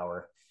 2.5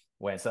 hour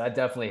win. So that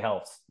definitely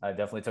helps. I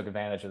definitely took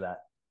advantage of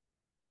that.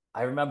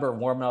 I remember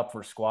warming up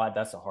for squat.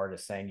 That's the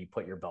hardest thing. You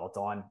put your belt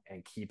on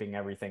and keeping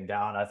everything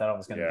down. I thought it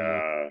was going to be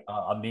Yeah.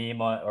 a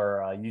meme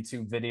or a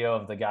YouTube video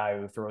of the guy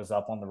who throws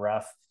up on the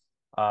ref.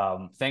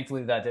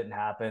 Thankfully, that didn't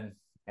happen,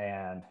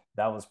 and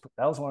that was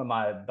one of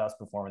my best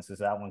performances.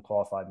 That one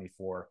qualified me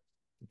for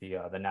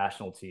the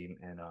national team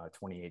in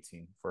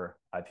 2018 for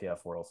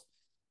IPF Worlds.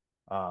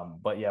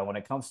 But yeah, when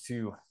it comes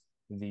to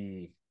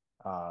the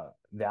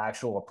the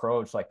actual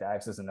approach, like the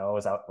X's and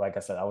O's, like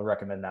I said, I would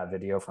recommend that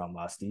video from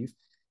Steve.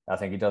 I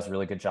think he does a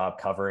really good job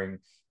covering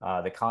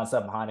the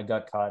concept behind a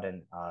gut cut,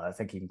 and I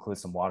think he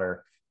includes some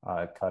water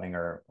cutting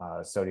or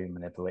sodium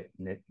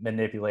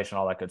manipulation,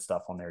 all that good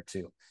stuff on there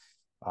too.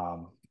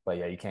 But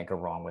yeah, you can't go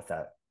wrong with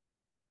that.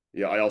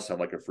 Yeah, I also have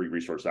like a free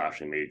resource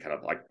actually made kind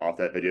of like off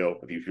that video.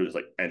 If you just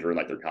like enter in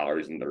like their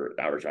calories and their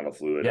average amount of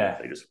fluid, and Yeah,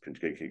 they just can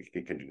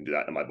do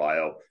that in my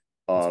bio.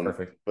 that's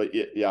perfect. But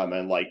yeah,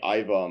 man, like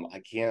I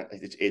can't.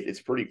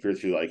 It's pretty clear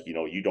too. Like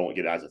you don't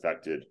get as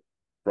affected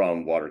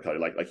from water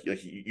cutting. Like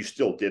you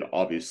still did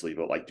obviously,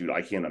 but like dude,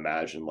 I can't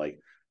imagine like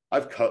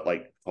I've cut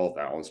like 12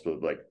 pounds,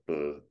 but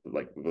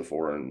like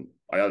before, and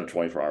I had a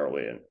 24-hour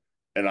weigh in,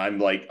 and I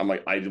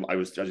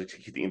was just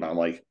keep thinking about. I'm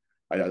like.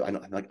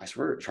 I'm like, I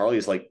swear, Charlie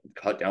is like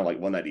cut down like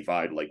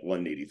 195 to like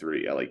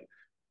 183. And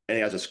he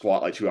has a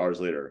squat like 2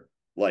 hours later.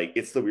 Like,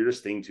 it's the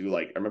weirdest thing too.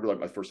 Like, I remember like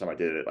my first time I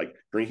did it, like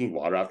drinking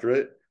water after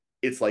it,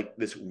 it's like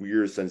this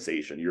weird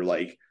sensation. You're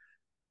like,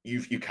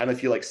 you kind of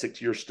feel like sick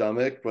to your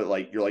stomach, but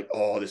like, you're like,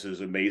 oh, this is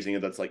amazing.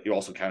 And that's like, you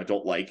also kind of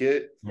don't like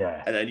it.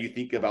 Yeah. And then you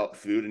think about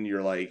food and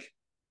you're like,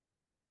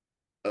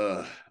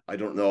 I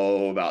don't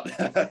know about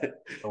that.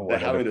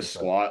 That having to 100%.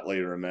 squat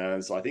later,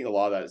 man. So I think a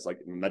lot of that is like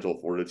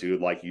mental fortitude,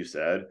 like you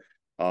said.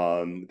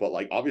 But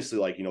like obviously,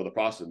 like the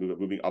process of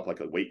moving up like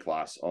a weight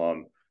class. I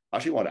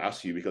actually want to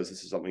ask you because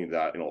this is something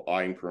that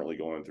I'm currently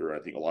going through, and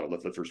I think a lot of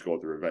lifters go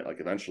through. Event like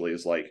eventually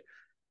is like,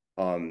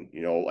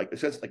 like it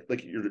says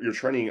like your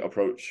training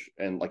approach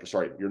and like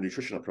sorry, your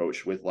nutrition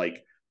approach with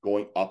like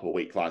going up a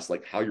weight class,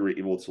 like how you're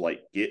able to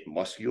like get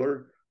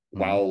muscular Mhm.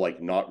 while like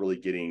not really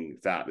getting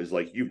fat is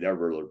like you've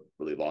never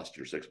really lost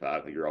your six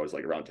pack. Like you're always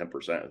like around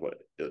 10% is what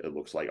it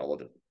looks like. All of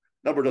the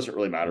number doesn't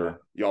really Yeah. matter.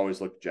 You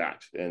always look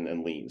jacked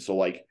and lean. So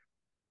like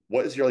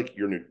what is your like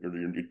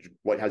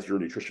what has your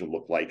nutrition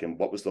look like, and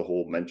what was the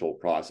whole mental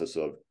process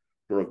of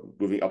sort of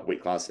moving up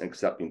weight class and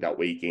accepting that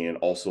weight gain?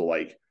 Also,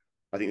 like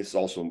I think this is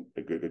also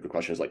a good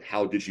question is like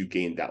how did you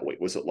gain that weight?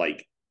 Was it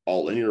like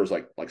all linear, or was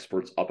like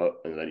spurts up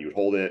and then you would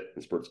hold it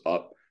and spurts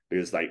up?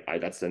 Because like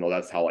that's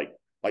how like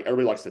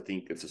everybody likes to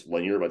think it's just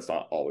linear, but it's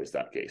not always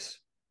that case.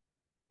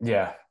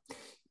 Yeah.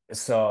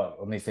 So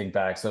let me think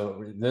back.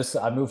 So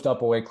I moved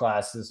up a weight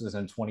class. This was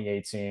in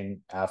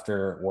 2018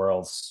 after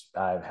Worlds.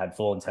 I had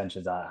full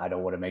intentions. I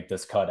don't want to make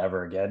this cut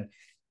ever again.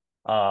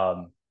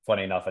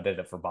 Funny enough, I did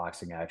it for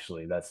boxing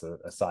actually. That's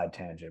a side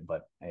tangent,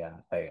 but yeah,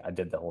 I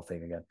did the whole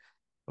thing again.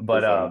 For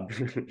But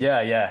fun.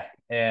 yeah, yeah.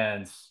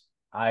 And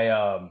I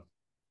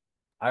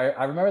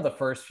I remember the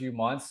first few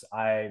months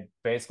I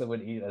basically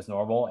would eat as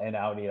normal and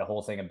I would eat a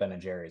whole thing of Ben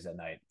and Jerry's at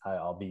night.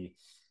 I'll be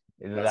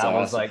That's that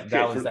was awesome. like Okay,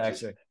 that was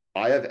actually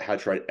I have had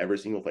tried every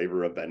single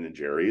flavor of Ben and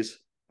Jerry's.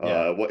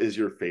 yeah. What is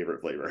your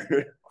favorite flavor?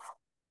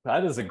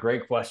 That is a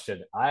great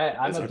question.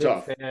 I'm It's a so big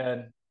tough.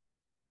 fan.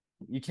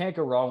 You can't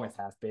go wrong with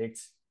half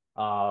baked.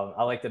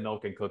 I like the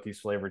milk and cookies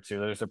flavor too.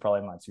 Those are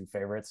probably my two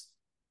favorites.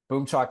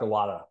 Boom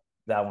chocolate.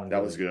 That one's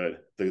That was really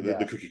good. good. The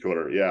Yeah, cookie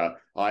coater. Yeah.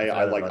 my family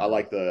I loves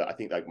like that. the I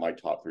think like my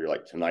top three are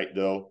like tonight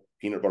dough,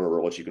 peanut butter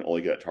roll, which you can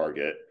only get at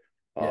Target.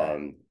 Yeah,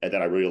 And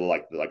then I really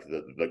like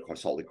the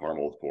salted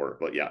caramel core.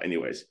 But yeah,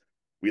 anyways,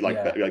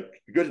 yeah,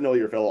 good to know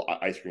you're a fellow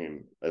ice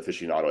cream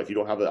aficionado. If you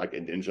don't have like a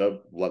Ninja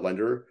blood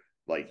blender,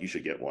 like you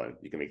should get one.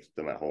 You can make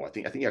them at home. I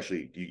think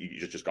actually you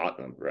just got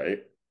them, right?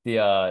 the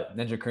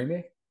Ninja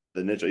Creamy.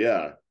 The Ninja,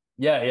 yeah.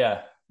 Yeah,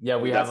 yeah, yeah.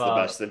 We have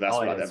That's the best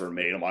oh investment yeah, I've it's ever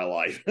made in my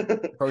life.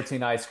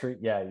 protein ice cream.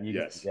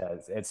 Yes. Yeah,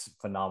 it's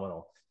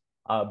phenomenal.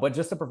 But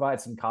just to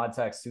provide some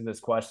context to this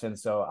question,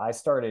 so I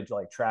started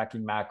like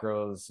tracking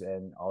macros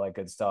and all that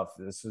good stuff.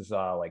 This was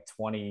like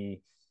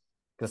 20,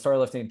 because I started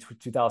lifting in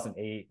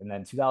 2008 and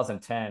then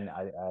 2010,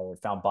 I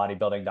found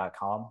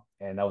bodybuilding.com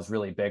and that was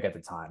really big at the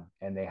time.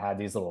 And they had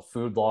these little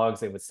food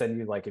logs. They would send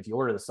you like, if you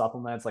order the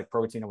supplements like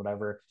protein or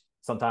whatever,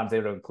 sometimes they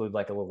would include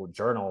like a little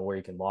journal where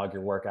you can log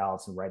your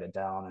workouts and write it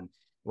down and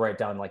write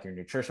down like your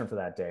nutrition for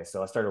that day.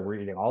 So I started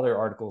reading all their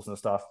articles and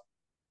stuff,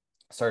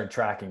 started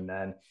tracking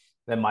then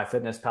my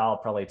fitness pal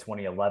probably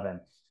 2011.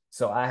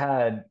 So I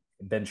had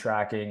been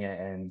tracking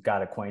and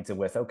got acquainted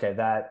with, okay,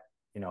 that,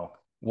 you know,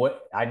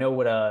 what I know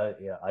what a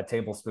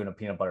tablespoon of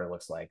peanut butter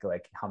looks like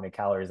how many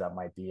calories that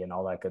might be and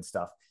all that good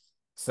stuff.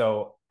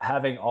 So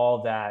having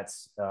all that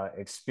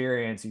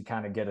experience, you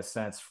kind of get a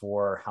sense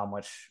for how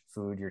much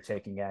food you're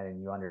taking in,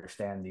 and you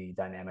understand the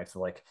dynamics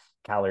of like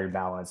calorie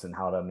balance and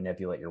how to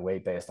manipulate your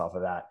weight based off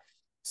of that.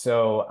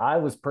 So I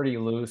was pretty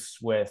loose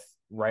with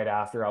right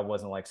after. I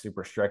wasn't like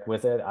super strict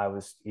with it. I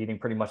was eating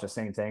pretty much the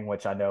same thing,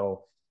 which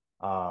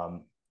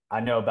um, I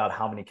know about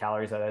how many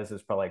calories that is.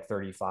 It's probably like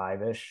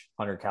 35 ish,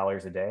 100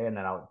 calories a day. And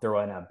then I'll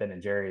throw in a Ben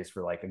and Jerry's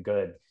for like a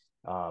good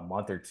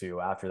month or two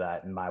after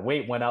that. And my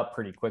weight went up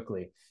pretty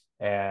quickly.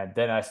 And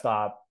then I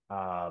stopped.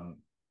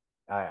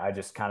 I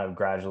just kind of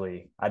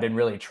gradually, I didn't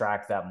really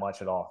track that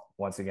much at all,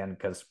 once again,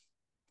 because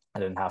I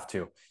didn't have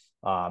to.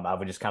 I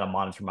would just kind of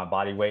monitor my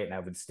body weight and I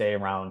would stay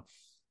around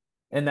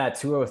in that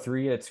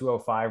 203 to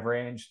 205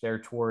 range there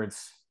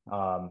towards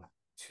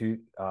two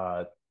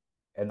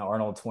in the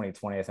Arnold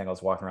 2020. I think I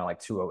was walking around like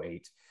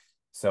 208.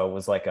 So it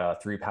was like a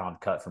 3 pound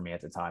cut for me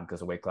at the time because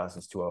the weight class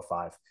was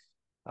 205.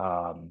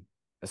 Um,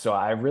 so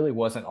I really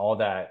wasn't all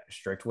that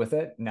strict with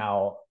it.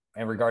 Now,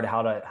 in regard to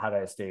how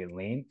to stay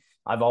lean,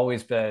 I've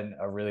always been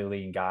a really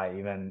lean guy.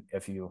 Even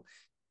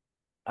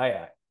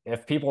I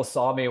if people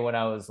saw me when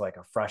I was like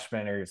a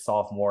freshman or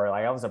sophomore,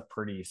 like I was a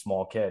pretty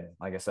small kid.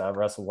 Like I said, I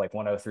wrestled like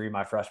 103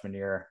 my freshman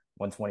year,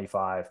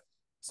 125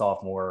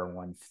 sophomore,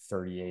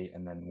 138,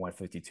 and then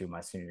 152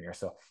 my senior year.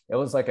 So it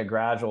was like a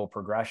gradual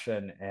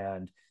progression.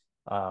 And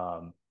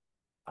um,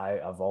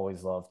 I've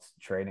always loved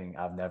training.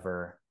 I've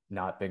never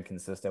not been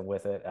consistent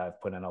with it. I've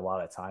put in a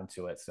lot of time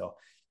to it. So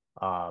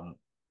um,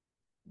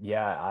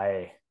 yeah,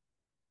 I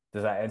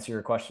does that answer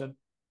your question?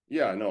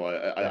 Yeah, no,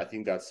 Yeah. I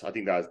think that's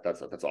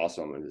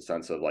awesome in the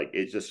sense of like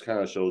it just kind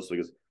of shows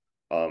because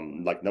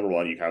like number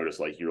one, you kind of just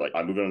like you're like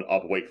I'm moving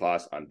up a weight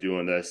class, I'm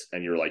doing this,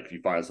 and you're like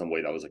you find some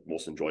way that was like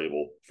most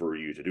enjoyable for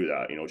you to do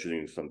that, you know,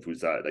 choosing some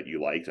foods that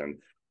you liked and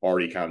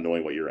already kind of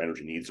knowing what your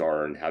energy needs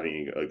are and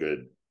having a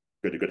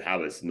good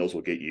habits, and those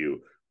will get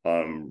you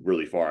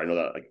really far. I know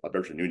that like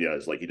Alberto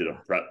Nunez, like he did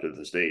a prep to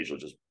the stage,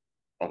 just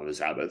off of his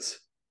habits.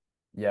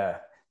 Yeah,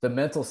 the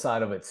mental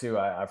side of it too.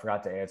 I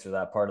forgot to answer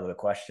that part of the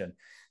question.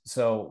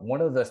 So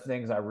one of the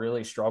things I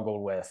really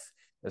struggled with,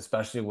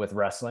 especially with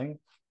wrestling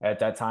at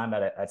that time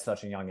at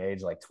such a young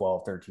age, like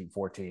 12, 13,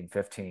 14,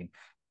 15,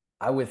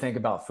 I would think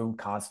about food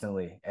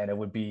constantly and it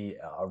would be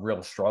a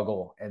real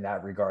struggle in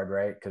that regard,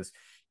 right? Because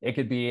it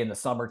could be in the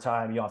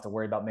summertime, you don't have to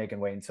worry about making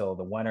weight until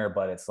the winter,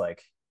 but it's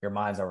like your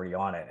mind's already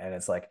on it. And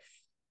it's like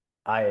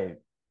I,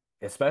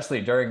 especially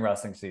during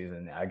wrestling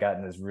season, I got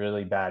in this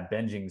really bad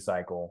binging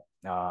cycle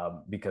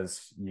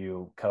because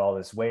you cut all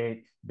this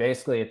weight.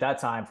 Basically, at that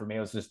time for me, it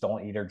was just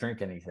don't eat or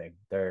drink anything.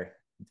 There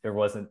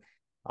wasn't.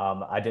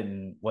 I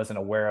didn't wasn't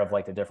aware of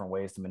like the different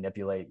ways to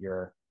manipulate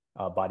your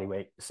body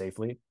weight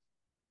safely.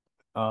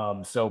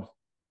 So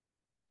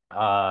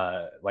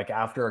like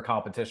after a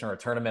competition or a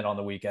tournament on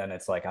the weekend,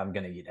 it's like I'm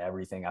gonna eat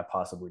everything I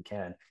possibly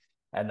can,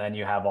 and then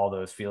you have all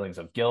those feelings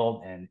of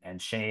guilt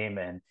and shame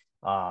and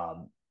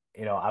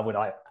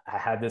I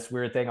had this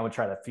weird thing. I would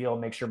try to feel,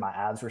 make sure my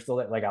abs were still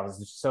there. Like I was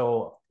just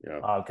so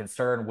Yeah.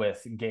 concerned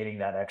with gaining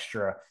that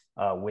extra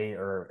weight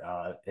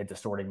or it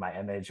distorting my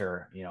image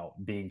or,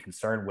 being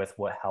concerned with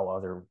how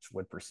others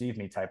would perceive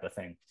me type of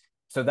thing.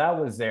 So that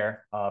was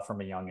there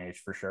from a young age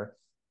for sure.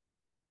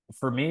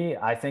 For me,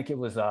 I think it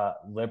was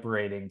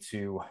liberating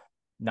to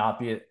not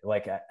be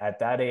like at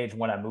that age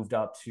when I moved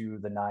up to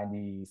the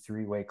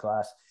 93 weight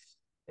class.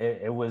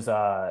 It was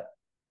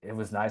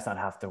nice not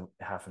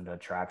having to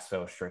track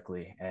so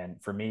strictly.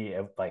 And for me,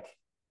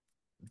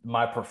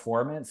 my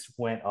performance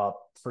went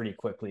up pretty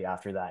quickly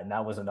after that, and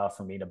that was enough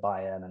for me to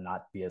buy in and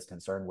not be as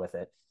concerned with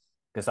it.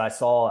 Because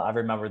I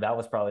remember that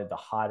was probably the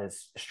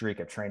hottest streak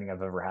of training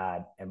I've ever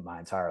had in my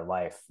entire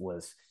life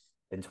was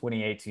in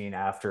 2018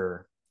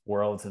 after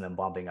Worlds and then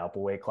bumping up a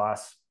weight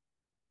class.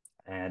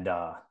 And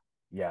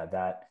yeah,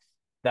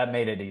 that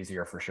made it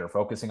easier for sure,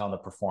 focusing on the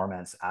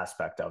performance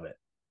aspect of it.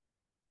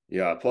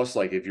 Yeah. Plus,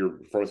 like if your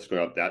performance is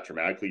going up that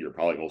dramatically, you're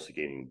probably mostly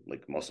gaining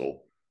like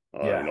muscle.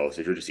 Yeah,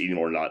 So if you're just eating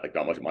more, not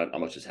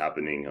much is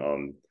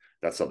happening.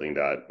 That's something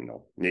that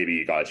maybe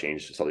you gotta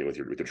change something with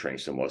your training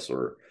stimulus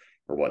or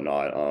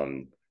whatnot.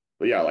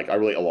 But yeah, like I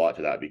relate a lot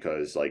to that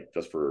because like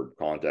just for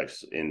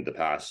context, in the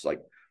past,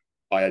 like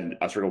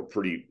I struggled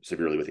pretty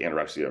severely with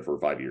anorexia for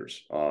 5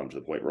 years, to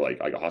the point where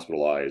like I got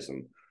hospitalized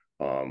and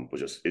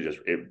was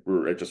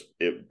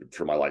it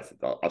turned my life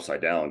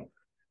upside down.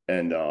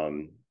 And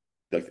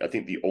I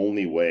think the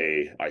only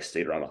way I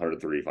stayed around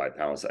 135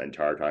 pounds the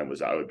entire time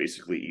was I would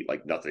basically eat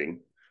like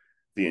nothing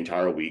the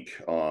entire week.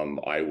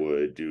 I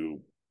would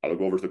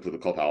go over to the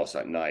clubhouse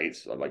at night,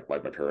 like my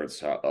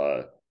parents,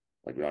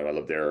 like when I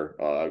lived there.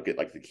 I would get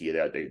like the key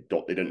that they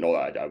didn't know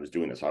that I was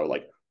doing this. I would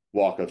like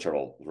walk on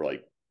shuttle for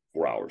like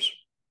 4 hours,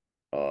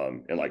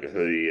 in like a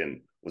hoodie,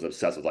 and was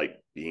obsessed with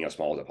like being as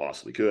small as I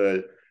possibly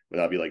could.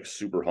 But I'd be like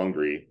super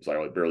hungry, so I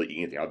would barely eat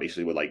anything. I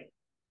basically would like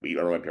eat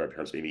whatever my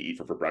parents made me eat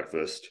for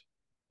breakfast.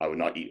 I would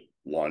not eat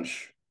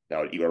lunch. I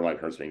would eat whatever my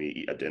parents made me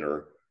eat at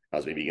dinner. I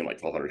was maybe eating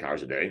like 1,200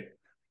 calories a day.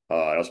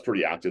 I was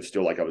pretty active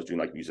still, like I was doing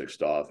like music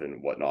stuff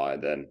and whatnot.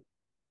 And then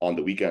on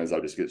the weekends, I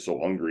would just get so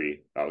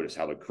hungry. I would just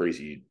have a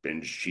crazy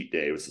binge cheat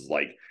day. This is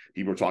like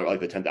people were talking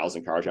like the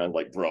 10,000 calorie challenge.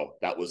 Like, bro,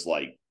 that was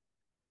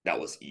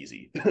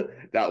easy.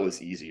 That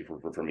was easy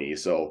for me.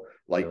 So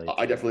like relate I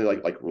to that.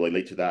 definitely like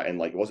relate to that. And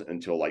like it wasn't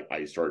until like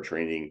I started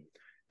training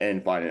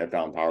and found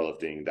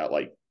powerlifting that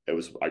like it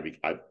was I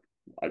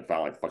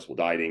found like flexible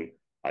dieting.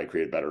 I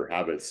created better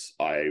habits.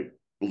 I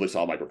really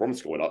saw my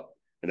performance going up,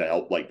 and that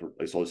helped like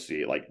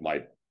associate like my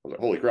I was like,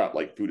 holy crap,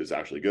 like food is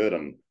actually good.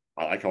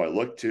 I like how I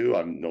look too.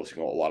 I'm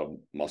noticing a lot of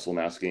muscle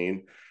mass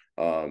gain.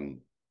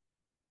 And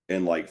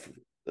like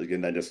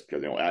again, then just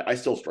because I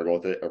still struggle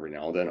with it every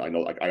now and then. I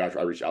know like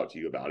I reached out to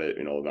you about it,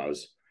 when I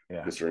was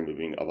Yeah. considering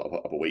moving up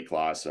a weight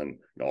class, and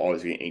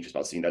always being anxious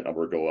about seeing that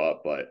number go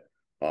up. But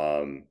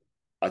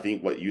I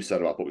think what you said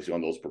about focusing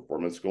on those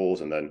performance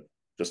goals and then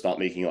just not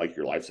making like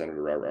your life centered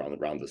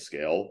around the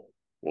scale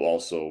will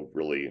also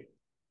really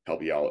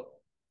help you out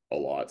a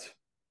lot.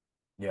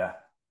 Yeah.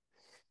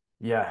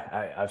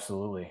 Yeah,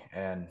 absolutely.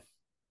 And,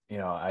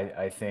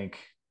 I think,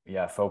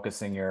 yeah,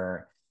 focusing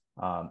your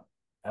um,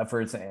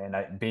 efforts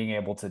and being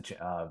able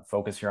to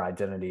focus your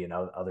identity in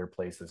other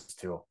places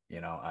too,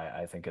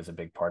 I think is a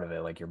big part of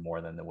it. Like you're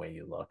more than the way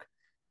you look.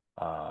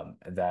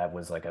 That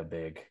was like a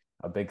big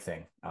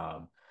thing.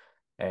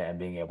 And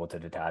being able to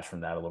detach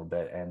from that a little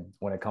bit. And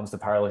when it comes to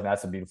powerlifting,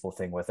 that's a beautiful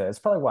thing with it. It's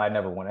probably why I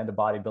never went into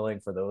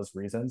bodybuilding for those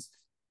reasons.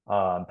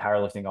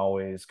 Powerlifting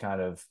always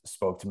kind of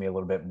spoke to me a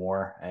little bit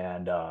more.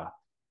 And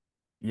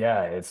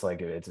yeah, it's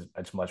like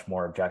it's much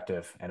more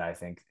objective. And I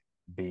think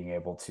being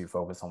able to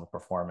focus on the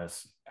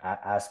performance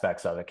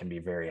aspects of it can be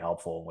very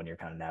helpful when you're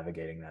kind of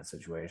navigating that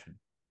situation.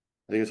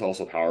 I think it's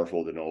also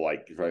powerful to know,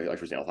 like for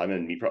example, if I'm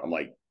in meet prep, I'm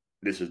like,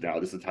 this is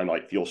the time to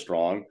like feel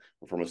strong.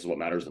 Performance is what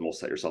matters the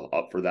most. Set yourself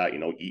up for that.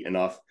 Eat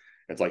enough.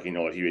 It's like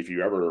if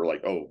you ever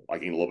like, oh, I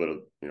gain a little bit of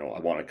I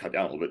want to cut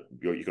down a little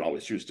bit. You can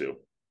always choose to.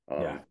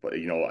 Yeah. But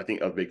I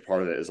think a big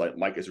part of it is like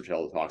Mike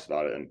Israel talks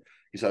about it, and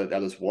he said that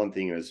this one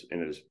thing in his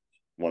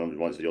one of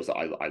his videos that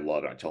I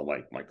love, and I tell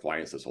my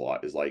clients this a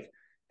lot is like,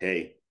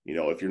 hey,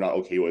 if you're not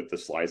okay with the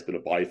slightest bit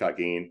of body fat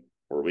gain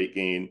or weight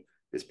gain,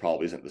 this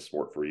probably isn't the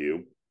sport for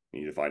you.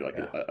 You need to find like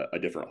Yeah. a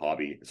different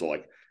hobby. So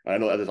like I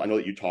know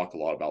that you talk a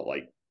lot about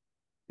like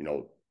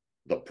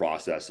the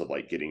process of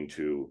like getting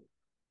to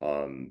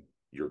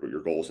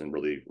your goals and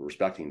really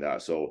respecting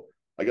that. So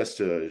I guess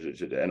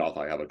to end off,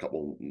 I have a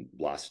couple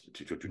last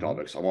two Mhm.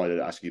 topics. I wanted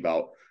to ask you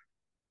about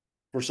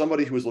for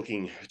somebody who is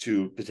looking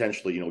to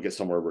potentially get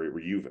somewhere where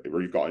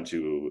you've gotten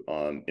to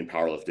in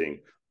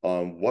powerlifting.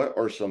 What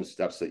are some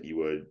steps that you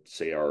would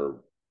say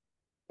are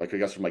like I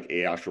guess from like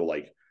a actual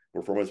like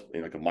performance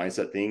and like a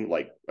mindset thing,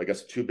 like I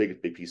guess two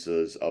big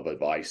pieces of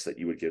advice that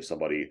you would give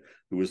somebody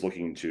who is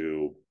looking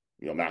to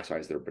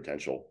maximize their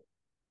potential.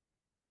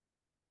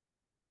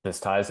 This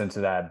ties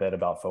into that bit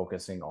about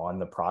focusing on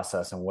the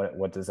process and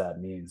what does that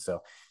mean.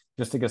 So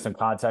just to give some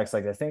context,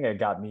 like the thing that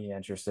got me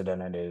interested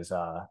in it is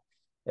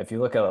if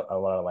you look at a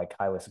lot of like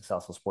highly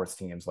successful sports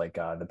teams, like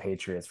the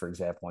Patriots, for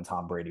example, when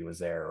Tom Brady was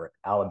there, or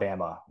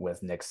Alabama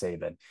with Nick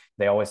Saban,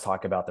 they always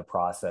talk about the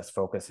process,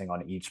 focusing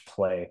on each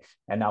play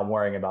and not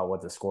worrying about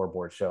what the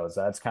scoreboard shows.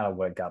 That's kind of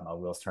what got my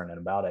wheels turning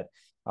about it.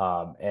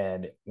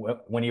 And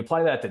when you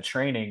apply that to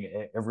training,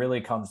 it really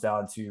comes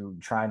down to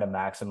trying to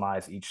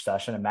maximize each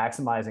session. And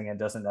maximizing it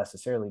doesn't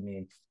necessarily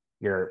mean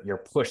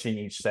you're pushing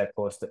each set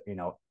close to,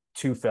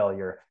 to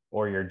failure,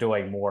 or you're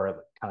doing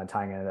more, kind of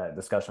tying into that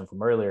discussion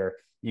from earlier.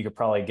 You could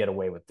probably get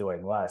away with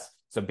doing less.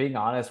 So being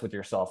honest with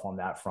yourself on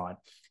that front,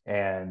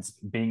 and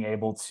being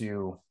able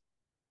to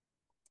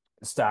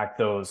stack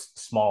those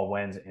small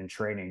wins in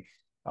training,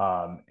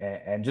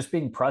 and just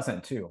being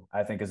present too,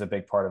 I think is a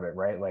big part of it,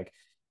 right? Like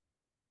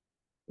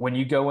when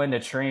you go in to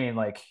train,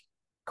 like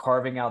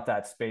carving out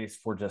that space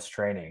for just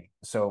training.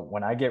 So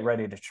when I get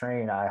ready to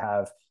train, I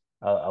have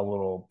a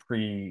little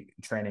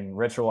pre-training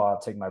ritual. I'll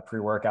take my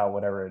pre-workout,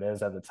 whatever it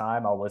is at the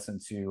time. I'll listen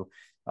to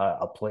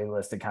a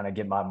playlist to kind of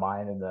get my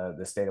mind in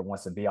the state it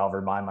wants to be. I'll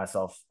remind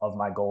myself of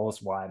my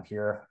goals, why I'm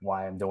here,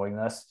 why I'm doing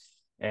this,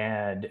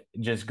 and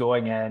just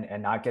going in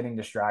and not getting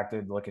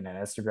distracted, looking at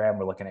Instagram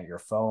or looking at your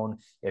phone.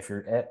 If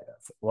you're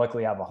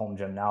luckily I have a home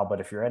gym now,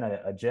 but if you're in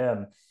a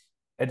gym,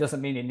 it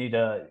doesn't mean you need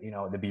to,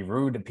 to be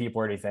rude to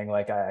people or anything.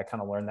 Like I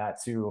kind of learned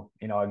that too.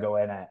 I go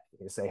in and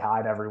say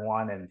hi to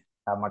everyone and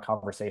have my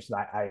conversation.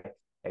 I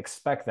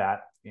expect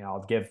that,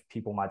 I'll give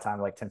people my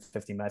time, like 10,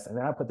 15 minutes, and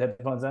then I put the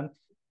headphones in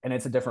and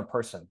it's a different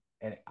person.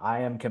 And I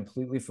am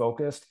completely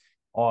focused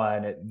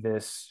on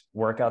this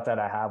workout that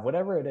I have,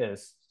 whatever it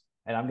is.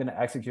 And I'm going to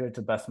execute it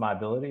to the best of my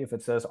ability. If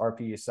it says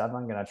RPE 7,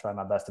 I'm going to try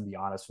my best to be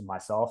honest with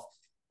myself.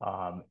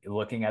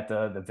 Looking at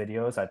the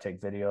videos, I take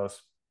videos.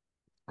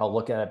 I'll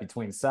look at it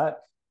between set,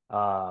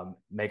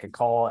 make a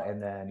call,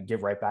 and then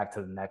get right back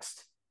to the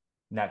next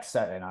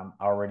set. And I'm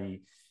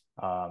already,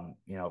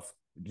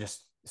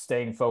 just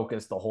staying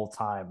focused the whole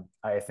time.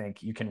 I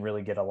think you can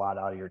really get a lot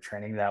out of your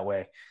training that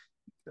way.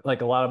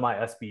 Like a lot of my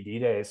SBD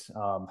days,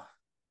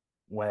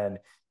 when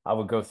I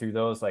would go through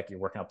those, like you're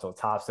working up to a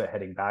top set,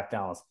 heading back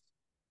downs,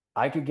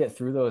 I could get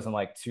through those in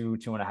like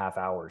 2.5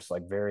 hours,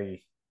 like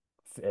very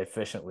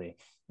efficiently,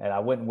 and I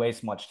wouldn't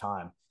waste much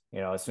time.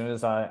 As soon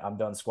as I'm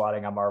done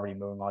squatting, I'm already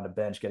moving on to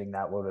bench, getting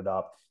that loaded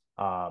up.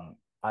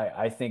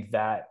 I think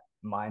that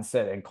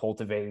mindset and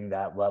cultivating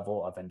that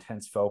level of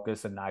intense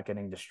focus and not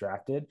getting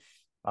distracted,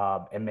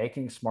 and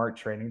making smart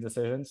training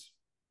decisions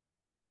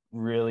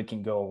really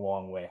can go a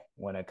long way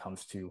when it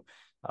comes to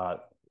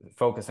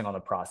focusing on the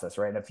process,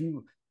 right? And if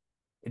you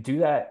do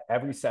that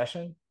every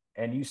session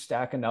and you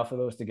stack enough of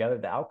those together,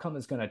 the outcome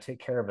is going to take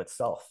care of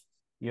itself.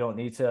 You don't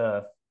need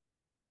to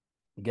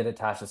get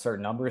attached to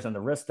certain numbers, and the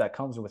risk that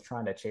comes with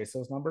trying to chase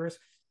those numbers,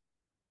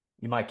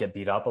 you might get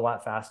beat up a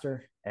lot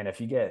faster. And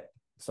if you get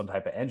some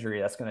type of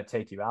injury, that's going to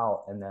take you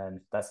out. And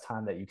then that's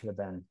time that you could have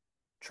been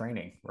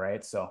training,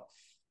 right? So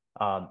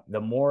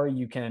the more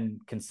you can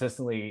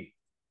consistently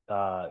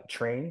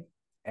train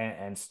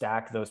and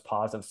stack those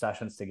positive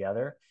sessions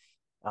together,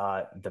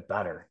 the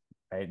better,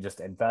 right?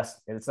 Just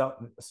invest. It's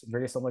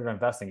very similar to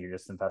investing. You're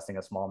just investing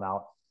a small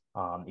amount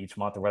each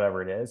month or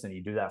whatever it is. And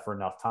you do that for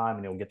enough time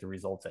and you'll get the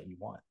results that you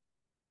want.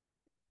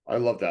 I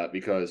love that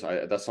because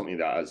that's something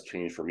that has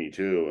changed for me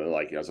too. And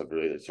like as I've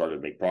really started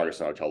to make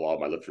progress, and I tell a lot of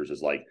my lifters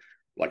is like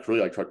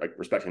really like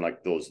respecting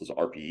like those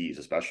RPEs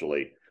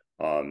especially,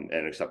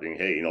 and accepting,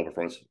 hey,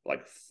 performance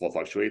like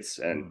fluctuates,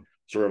 and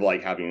sort of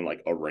like having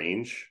like a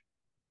range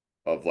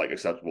of like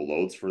acceptable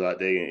loads for that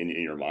day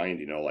in your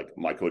mind. Like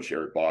my coach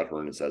Eric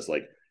Bodhorn says,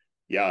 like,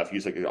 yeah, if you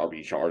use like an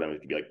RPE chart, and it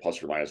could be like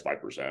plus or minus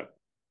 5%.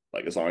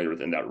 Like as long as you're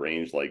within that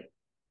range, like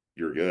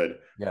you're good.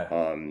 Yeah.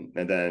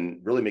 And then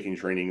really making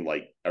training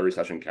like every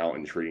session count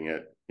and treating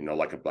it,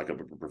 like a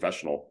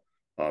professional.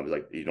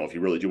 Like, if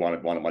you really do want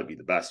it might be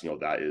the best,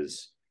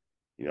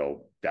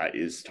 that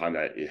is time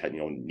that it had,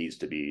 needs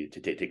to be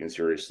taken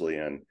seriously.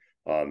 And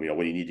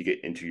when you need to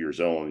get into your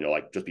zone,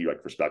 like just be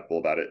like respectful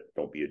about it.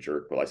 Don't be a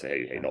jerk. But I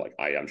say, hey, like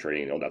I am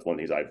training. That's one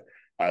of the things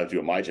I do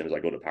at my gym is I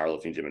go to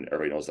powerlifting gym and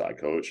everybody knows that I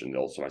coach, and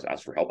they'll sometimes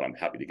ask for help, and I'm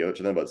happy to give it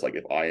to them. But it's like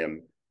if I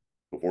am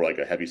before like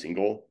a heavy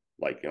single,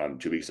 like I'm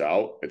 2 weeks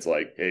out, it's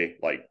like, hey,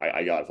 like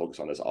I gotta focus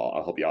on this.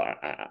 I'll help you out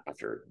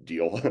after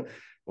deal.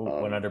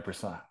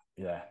 100%.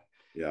 Yeah.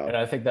 Yeah. And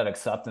I think that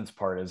acceptance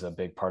part is a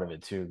big part of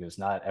it too, because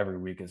not every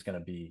week is going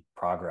to be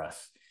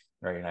progress,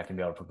 right? You're not going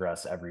to be able to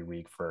progress every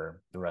week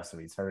for the rest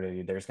of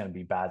eternity. There's going to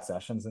be bad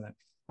sessions in it.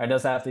 It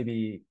doesn't have to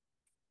be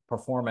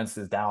performance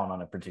is down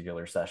on a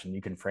particular session.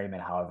 You can frame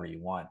it however you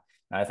want.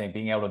 And I think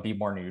being able to be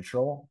more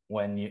neutral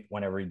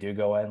whenever you do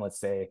go in, let's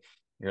say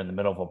you're in the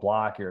middle of a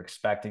block, you're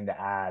expecting to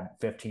add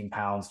 15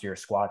 pounds to your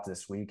squat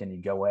this week, and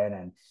you go in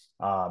and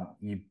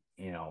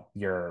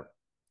you're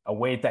a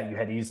weight that you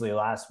had easily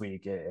last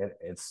week.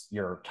 It's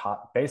your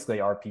top, basically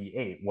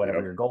RP8, whatever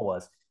Yep. your goal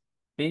was.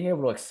 Being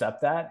able to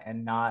accept that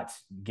and not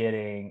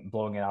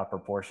blowing it out of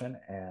proportion,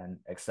 and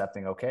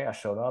accepting, okay, I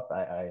showed up,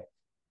 I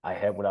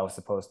hit what I was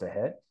supposed to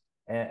hit,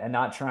 and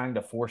not trying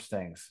to force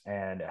things,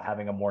 and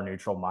having a more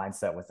neutral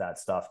mindset with that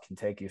stuff can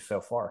take you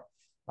so far.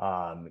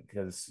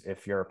 Because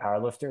if you're a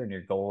powerlifter and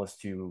your goal is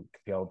to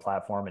be on the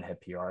platform and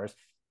hit PRs,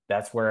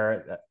 that's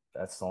where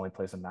that's the only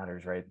place that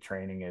matters, right?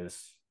 Training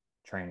is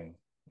training,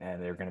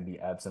 and there are going to be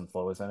ebbs and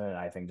flows in it. And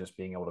I think just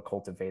being able to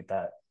cultivate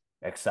that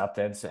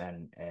acceptance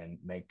and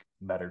make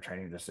better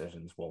training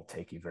decisions will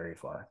take you very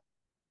far.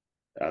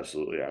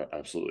 Absolutely,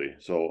 absolutely.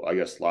 So I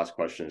guess last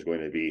question is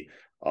going to be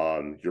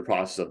your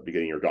process of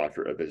getting your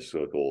doctorate of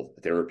physical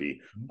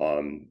therapy.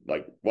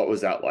 Like what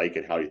was that like,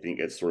 and how do you think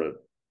it's sort of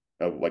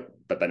like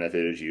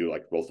benefited you,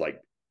 like both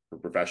like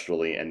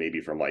professionally and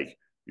maybe from like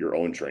your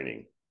own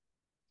training?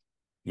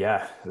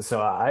 Yeah. So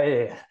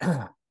I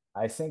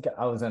I think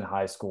I was in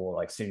high school,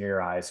 like senior year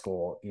of high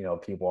school,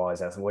 people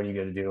always ask, what are you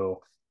going to do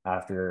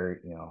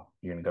after,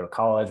 you're going to go to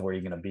college? Where are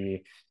you going to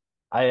be?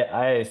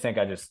 I think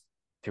I just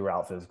threw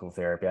out physical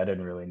therapy. I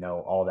didn't really know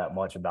all that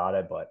much about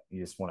it, but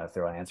you just want to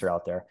throw an answer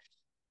out there.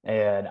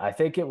 And I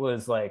think it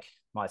was like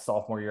my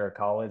sophomore year of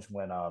college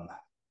when I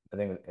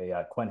think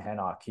Quinn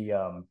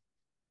Hennock,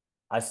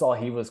 I saw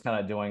he was kind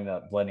of doing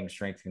the blending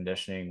strength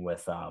conditioning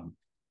with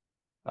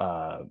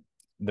uh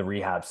the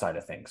rehab side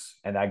of things.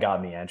 And that got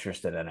me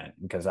interested in it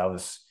because I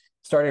was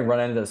starting to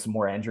run into some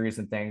more injuries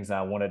and things. And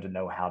I wanted to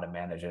know how to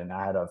manage it. And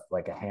I had a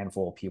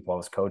handful of people I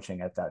was coaching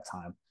at that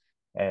time.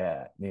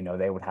 And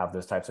they would have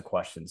those types of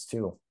questions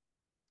too.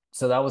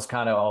 So that was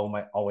kind of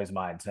always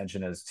my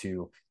intention is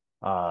to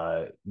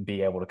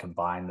be able to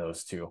combine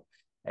those two.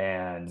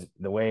 And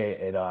the way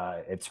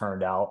it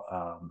turned out,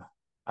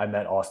 I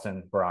met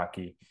Austin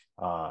Baraki,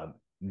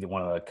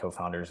 one of the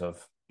co-founders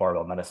of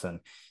Barbell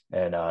Medicine,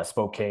 and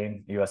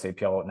Spokane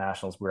USAPL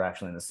Nationals. We were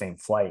actually in the same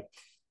flight,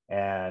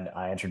 and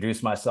I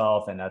introduced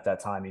myself. And at that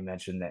time, he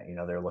mentioned that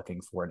they're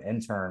looking for an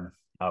intern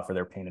for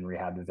their pain and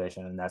rehab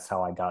division, and that's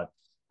how I got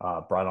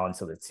brought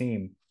onto the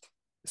team.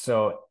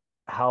 So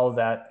how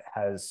that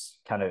has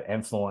kind of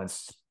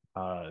influenced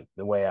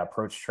the way I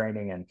approach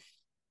training. And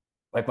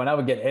like when I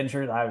would get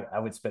injured, I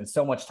would spend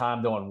so much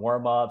time doing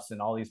warm-ups and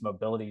all these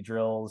mobility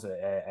drills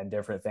and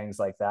different things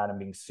like that, and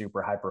being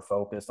super hyper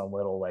focused on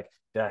little like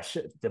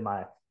did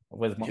my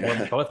with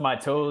Yeah. both my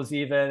toes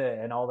even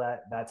and all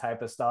that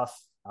type of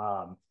stuff.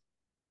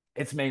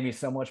 It's made me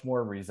so much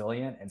more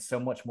resilient and so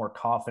much more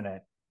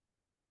confident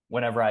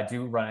whenever I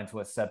do run into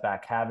a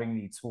setback, having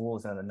the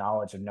tools and the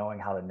knowledge of knowing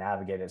how to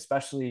navigate it,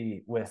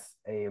 especially with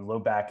a low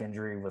back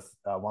injury with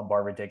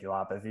lumbar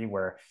radiculopathy,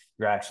 where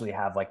you actually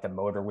have like the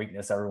motor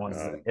weakness everyone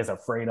Um, is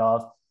afraid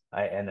of,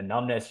 and the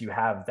numbness. You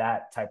have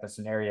that type of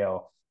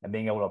scenario, and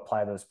being able to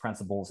apply those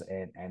principles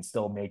and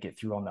still make it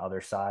through on the other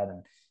side.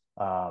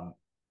 And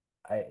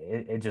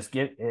it just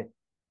it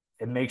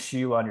makes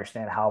you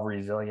understand how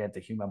resilient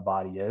the human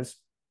body is.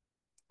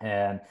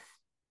 And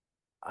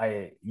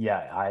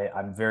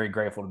I'm very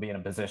grateful to be in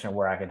a position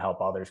where I can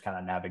help others kind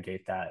of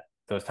navigate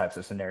those types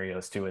of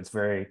scenarios too. It's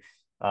very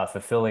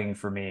fulfilling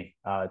for me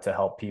to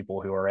help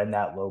people who are in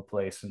that low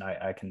place, and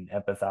I can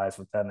empathize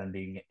with them and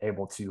being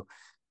able to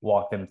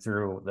walk them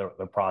through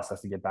the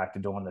process to get back to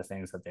doing the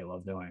things that they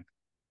love doing.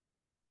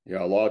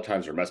 yeah, a lot of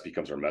times our mess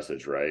becomes our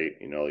message, right?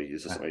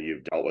 It's just Yeah. something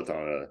you've dealt with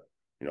on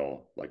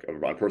like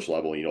on a personal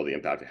level, the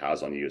impact it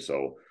has on you.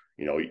 So,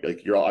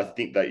 like I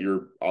think that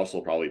you're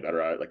also probably better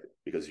at it, like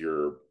because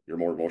you're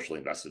more emotionally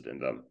invested in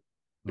them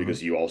because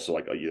Mhm. you also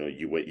like,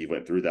 you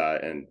went through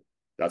that. And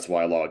that's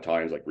why a lot of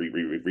times like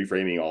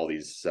reframing all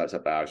these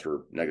setbacks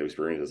or negative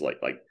experiences,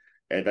 like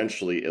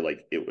eventually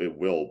it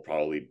will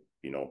probably,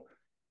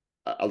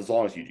 as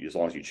long as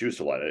you choose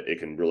to let it, it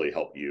can really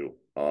help you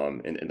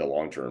in the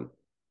long term.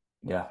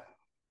 Yeah,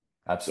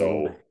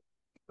 absolutely.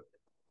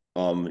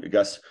 So I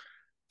guess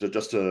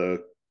just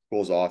to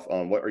close off,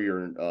 what are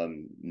your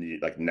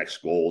like next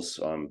goals,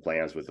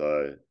 plans with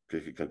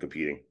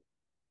competing?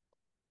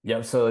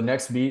 Yeah, so the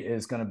next meet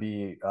is going to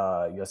be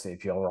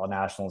USAPL Raw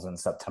Nationals in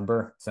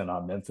September. It's in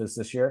Memphis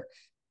this year.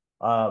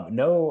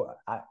 No,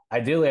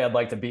 ideally, I'd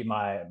like to beat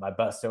my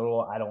best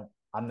total.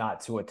 I'm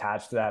not too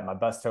attached to that. My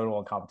best total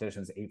in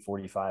competition is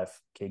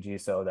 845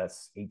 kg, so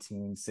that's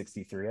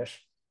 1863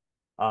 ish.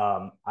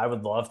 I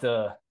would love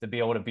to be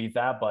able to beat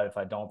that, but if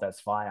I don't, that's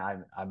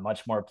fine. I'm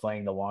much more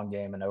playing the long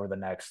game, and over the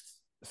next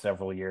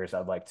several years,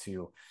 I'd like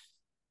to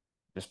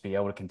just be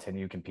able to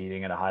continue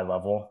competing at a high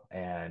level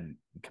and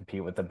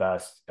compete with the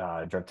best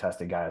drug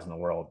tested guys in the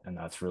world, and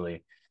that's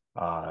really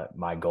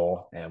my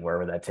goal. And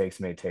wherever that takes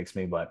me, it takes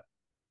me. But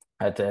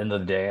at the end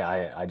of the day,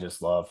 I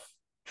just love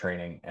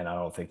training, and I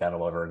don't think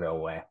that'll ever go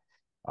away.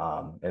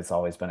 It's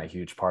always been a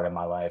huge part of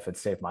my life. It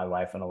saved my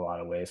life in a lot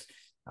of ways,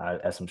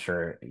 as I'm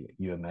sure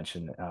you have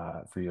mentioned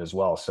for you as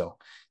well. So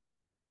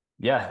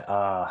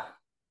yeah,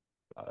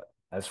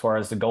 as far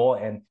as the goal,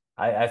 and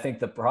I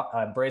think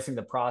embracing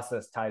the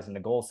process ties into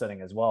goal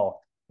setting as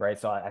well, right?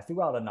 So I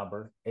threw out a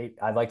number eight.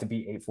 I'd like to be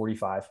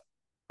 845.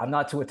 I'm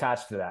not too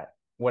attached to that.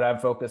 What I'm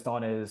focused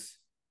on is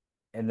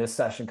in this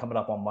session coming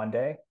up on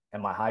Monday,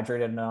 am I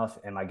hydrated enough?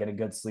 Am I getting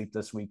good sleep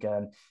this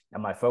weekend?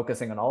 Am I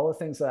focusing on all the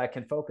things that I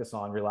can focus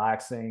on,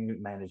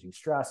 relaxing, managing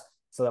stress,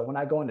 so that when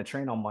I go into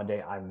train on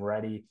Monday, I'm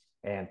ready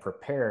and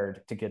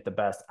prepared to get the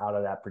best out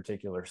of that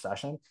particular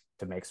session,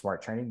 to make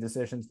smart training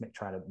decisions,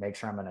 trying to make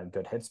sure I'm in a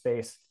good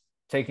headspace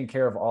taking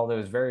care of all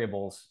those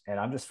variables, and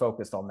I'm just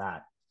focused on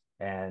that.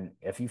 And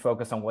if you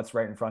focus on what's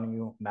right in front of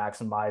you,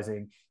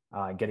 maximizing,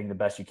 getting the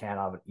best you can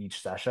out of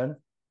each session,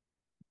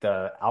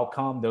 the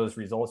outcome, those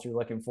results you're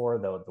looking for,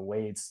 the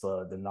weights,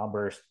 the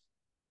numbers,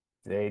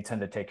 they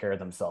tend to take care of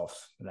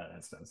themselves in that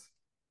instance.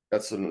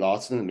 That's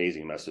an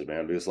amazing message,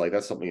 man. Because like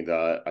that's something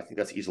that I think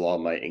that's eased a lot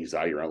of my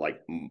anxiety around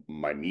like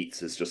my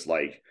meets. It's just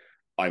like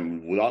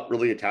I'm not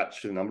really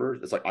attached to the numbers.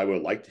 It's like I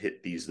would like to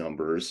hit these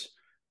numbers,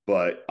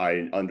 but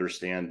I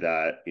understand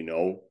that,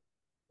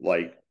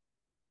 like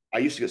I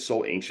used to get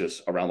so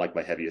anxious around like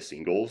my heaviest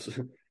singles.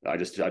 I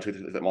took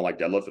them on like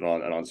deadlift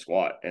and on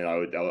squat, and that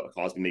would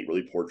cause me to make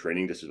really poor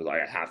training decisions.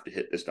 Like, I have to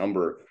hit this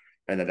number,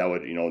 and then that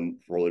would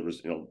really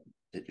was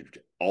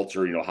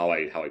alter how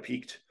I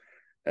peaked,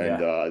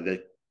 and Yeah.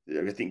 that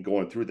I think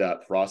going through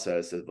that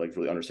process of like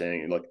really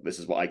understanding and like this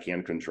is what I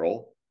can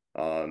control.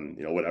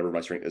 Whatever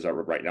my strength is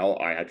right now,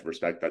 I had to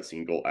respect that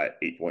single at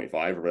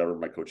 8.5 or whatever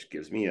my coach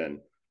gives me, and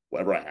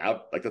whatever I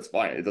have, like that's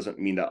fine. It doesn't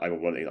mean that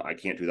I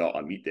can't do that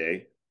on meet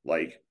day.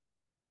 Like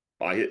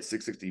I hit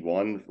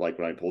 661 like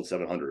when I pulled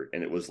 700,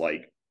 and it was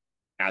like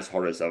as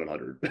hard as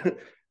 700.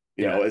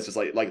 Yeah. It's just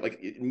like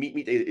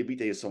meet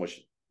day is so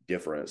much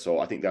different. So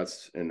I think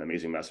that's an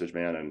amazing message,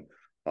 man.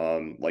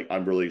 And like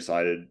I'm really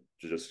excited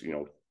to just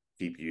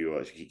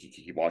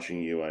keep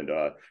watching you, and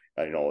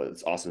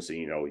it's awesome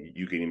seeing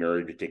you getting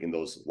married, taking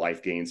those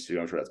life gains too.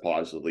 I'm sure that's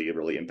positively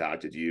really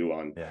impacted you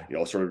on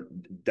Yeah. sort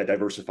of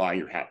diversifying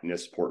your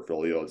happiness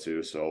portfolio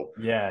too. So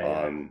Yeah.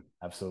 Yeah. um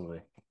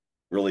Absolutely.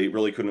 really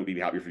really couldn't be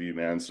happier for you,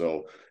 man.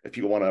 So if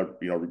people want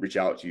to reach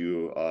out to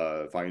you,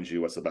 find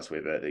you, what's the best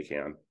way that they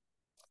can?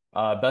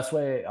 Best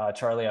way,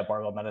 Charlie at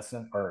Barbell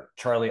Medicine, or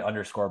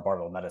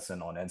Charlie_Barbell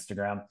Medicine on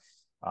Instagram.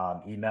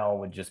 Email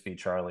would just be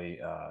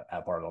Charlie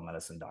at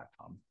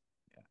barbellmedicine.com.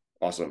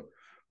 Yeah. Awesome.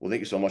 Well,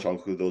 thank you so much. I'll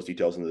include those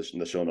details in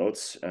the show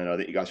notes, and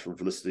thank you guys for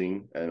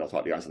listening, and I'll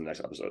talk to you guys in the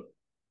next episode.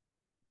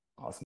 Awesome.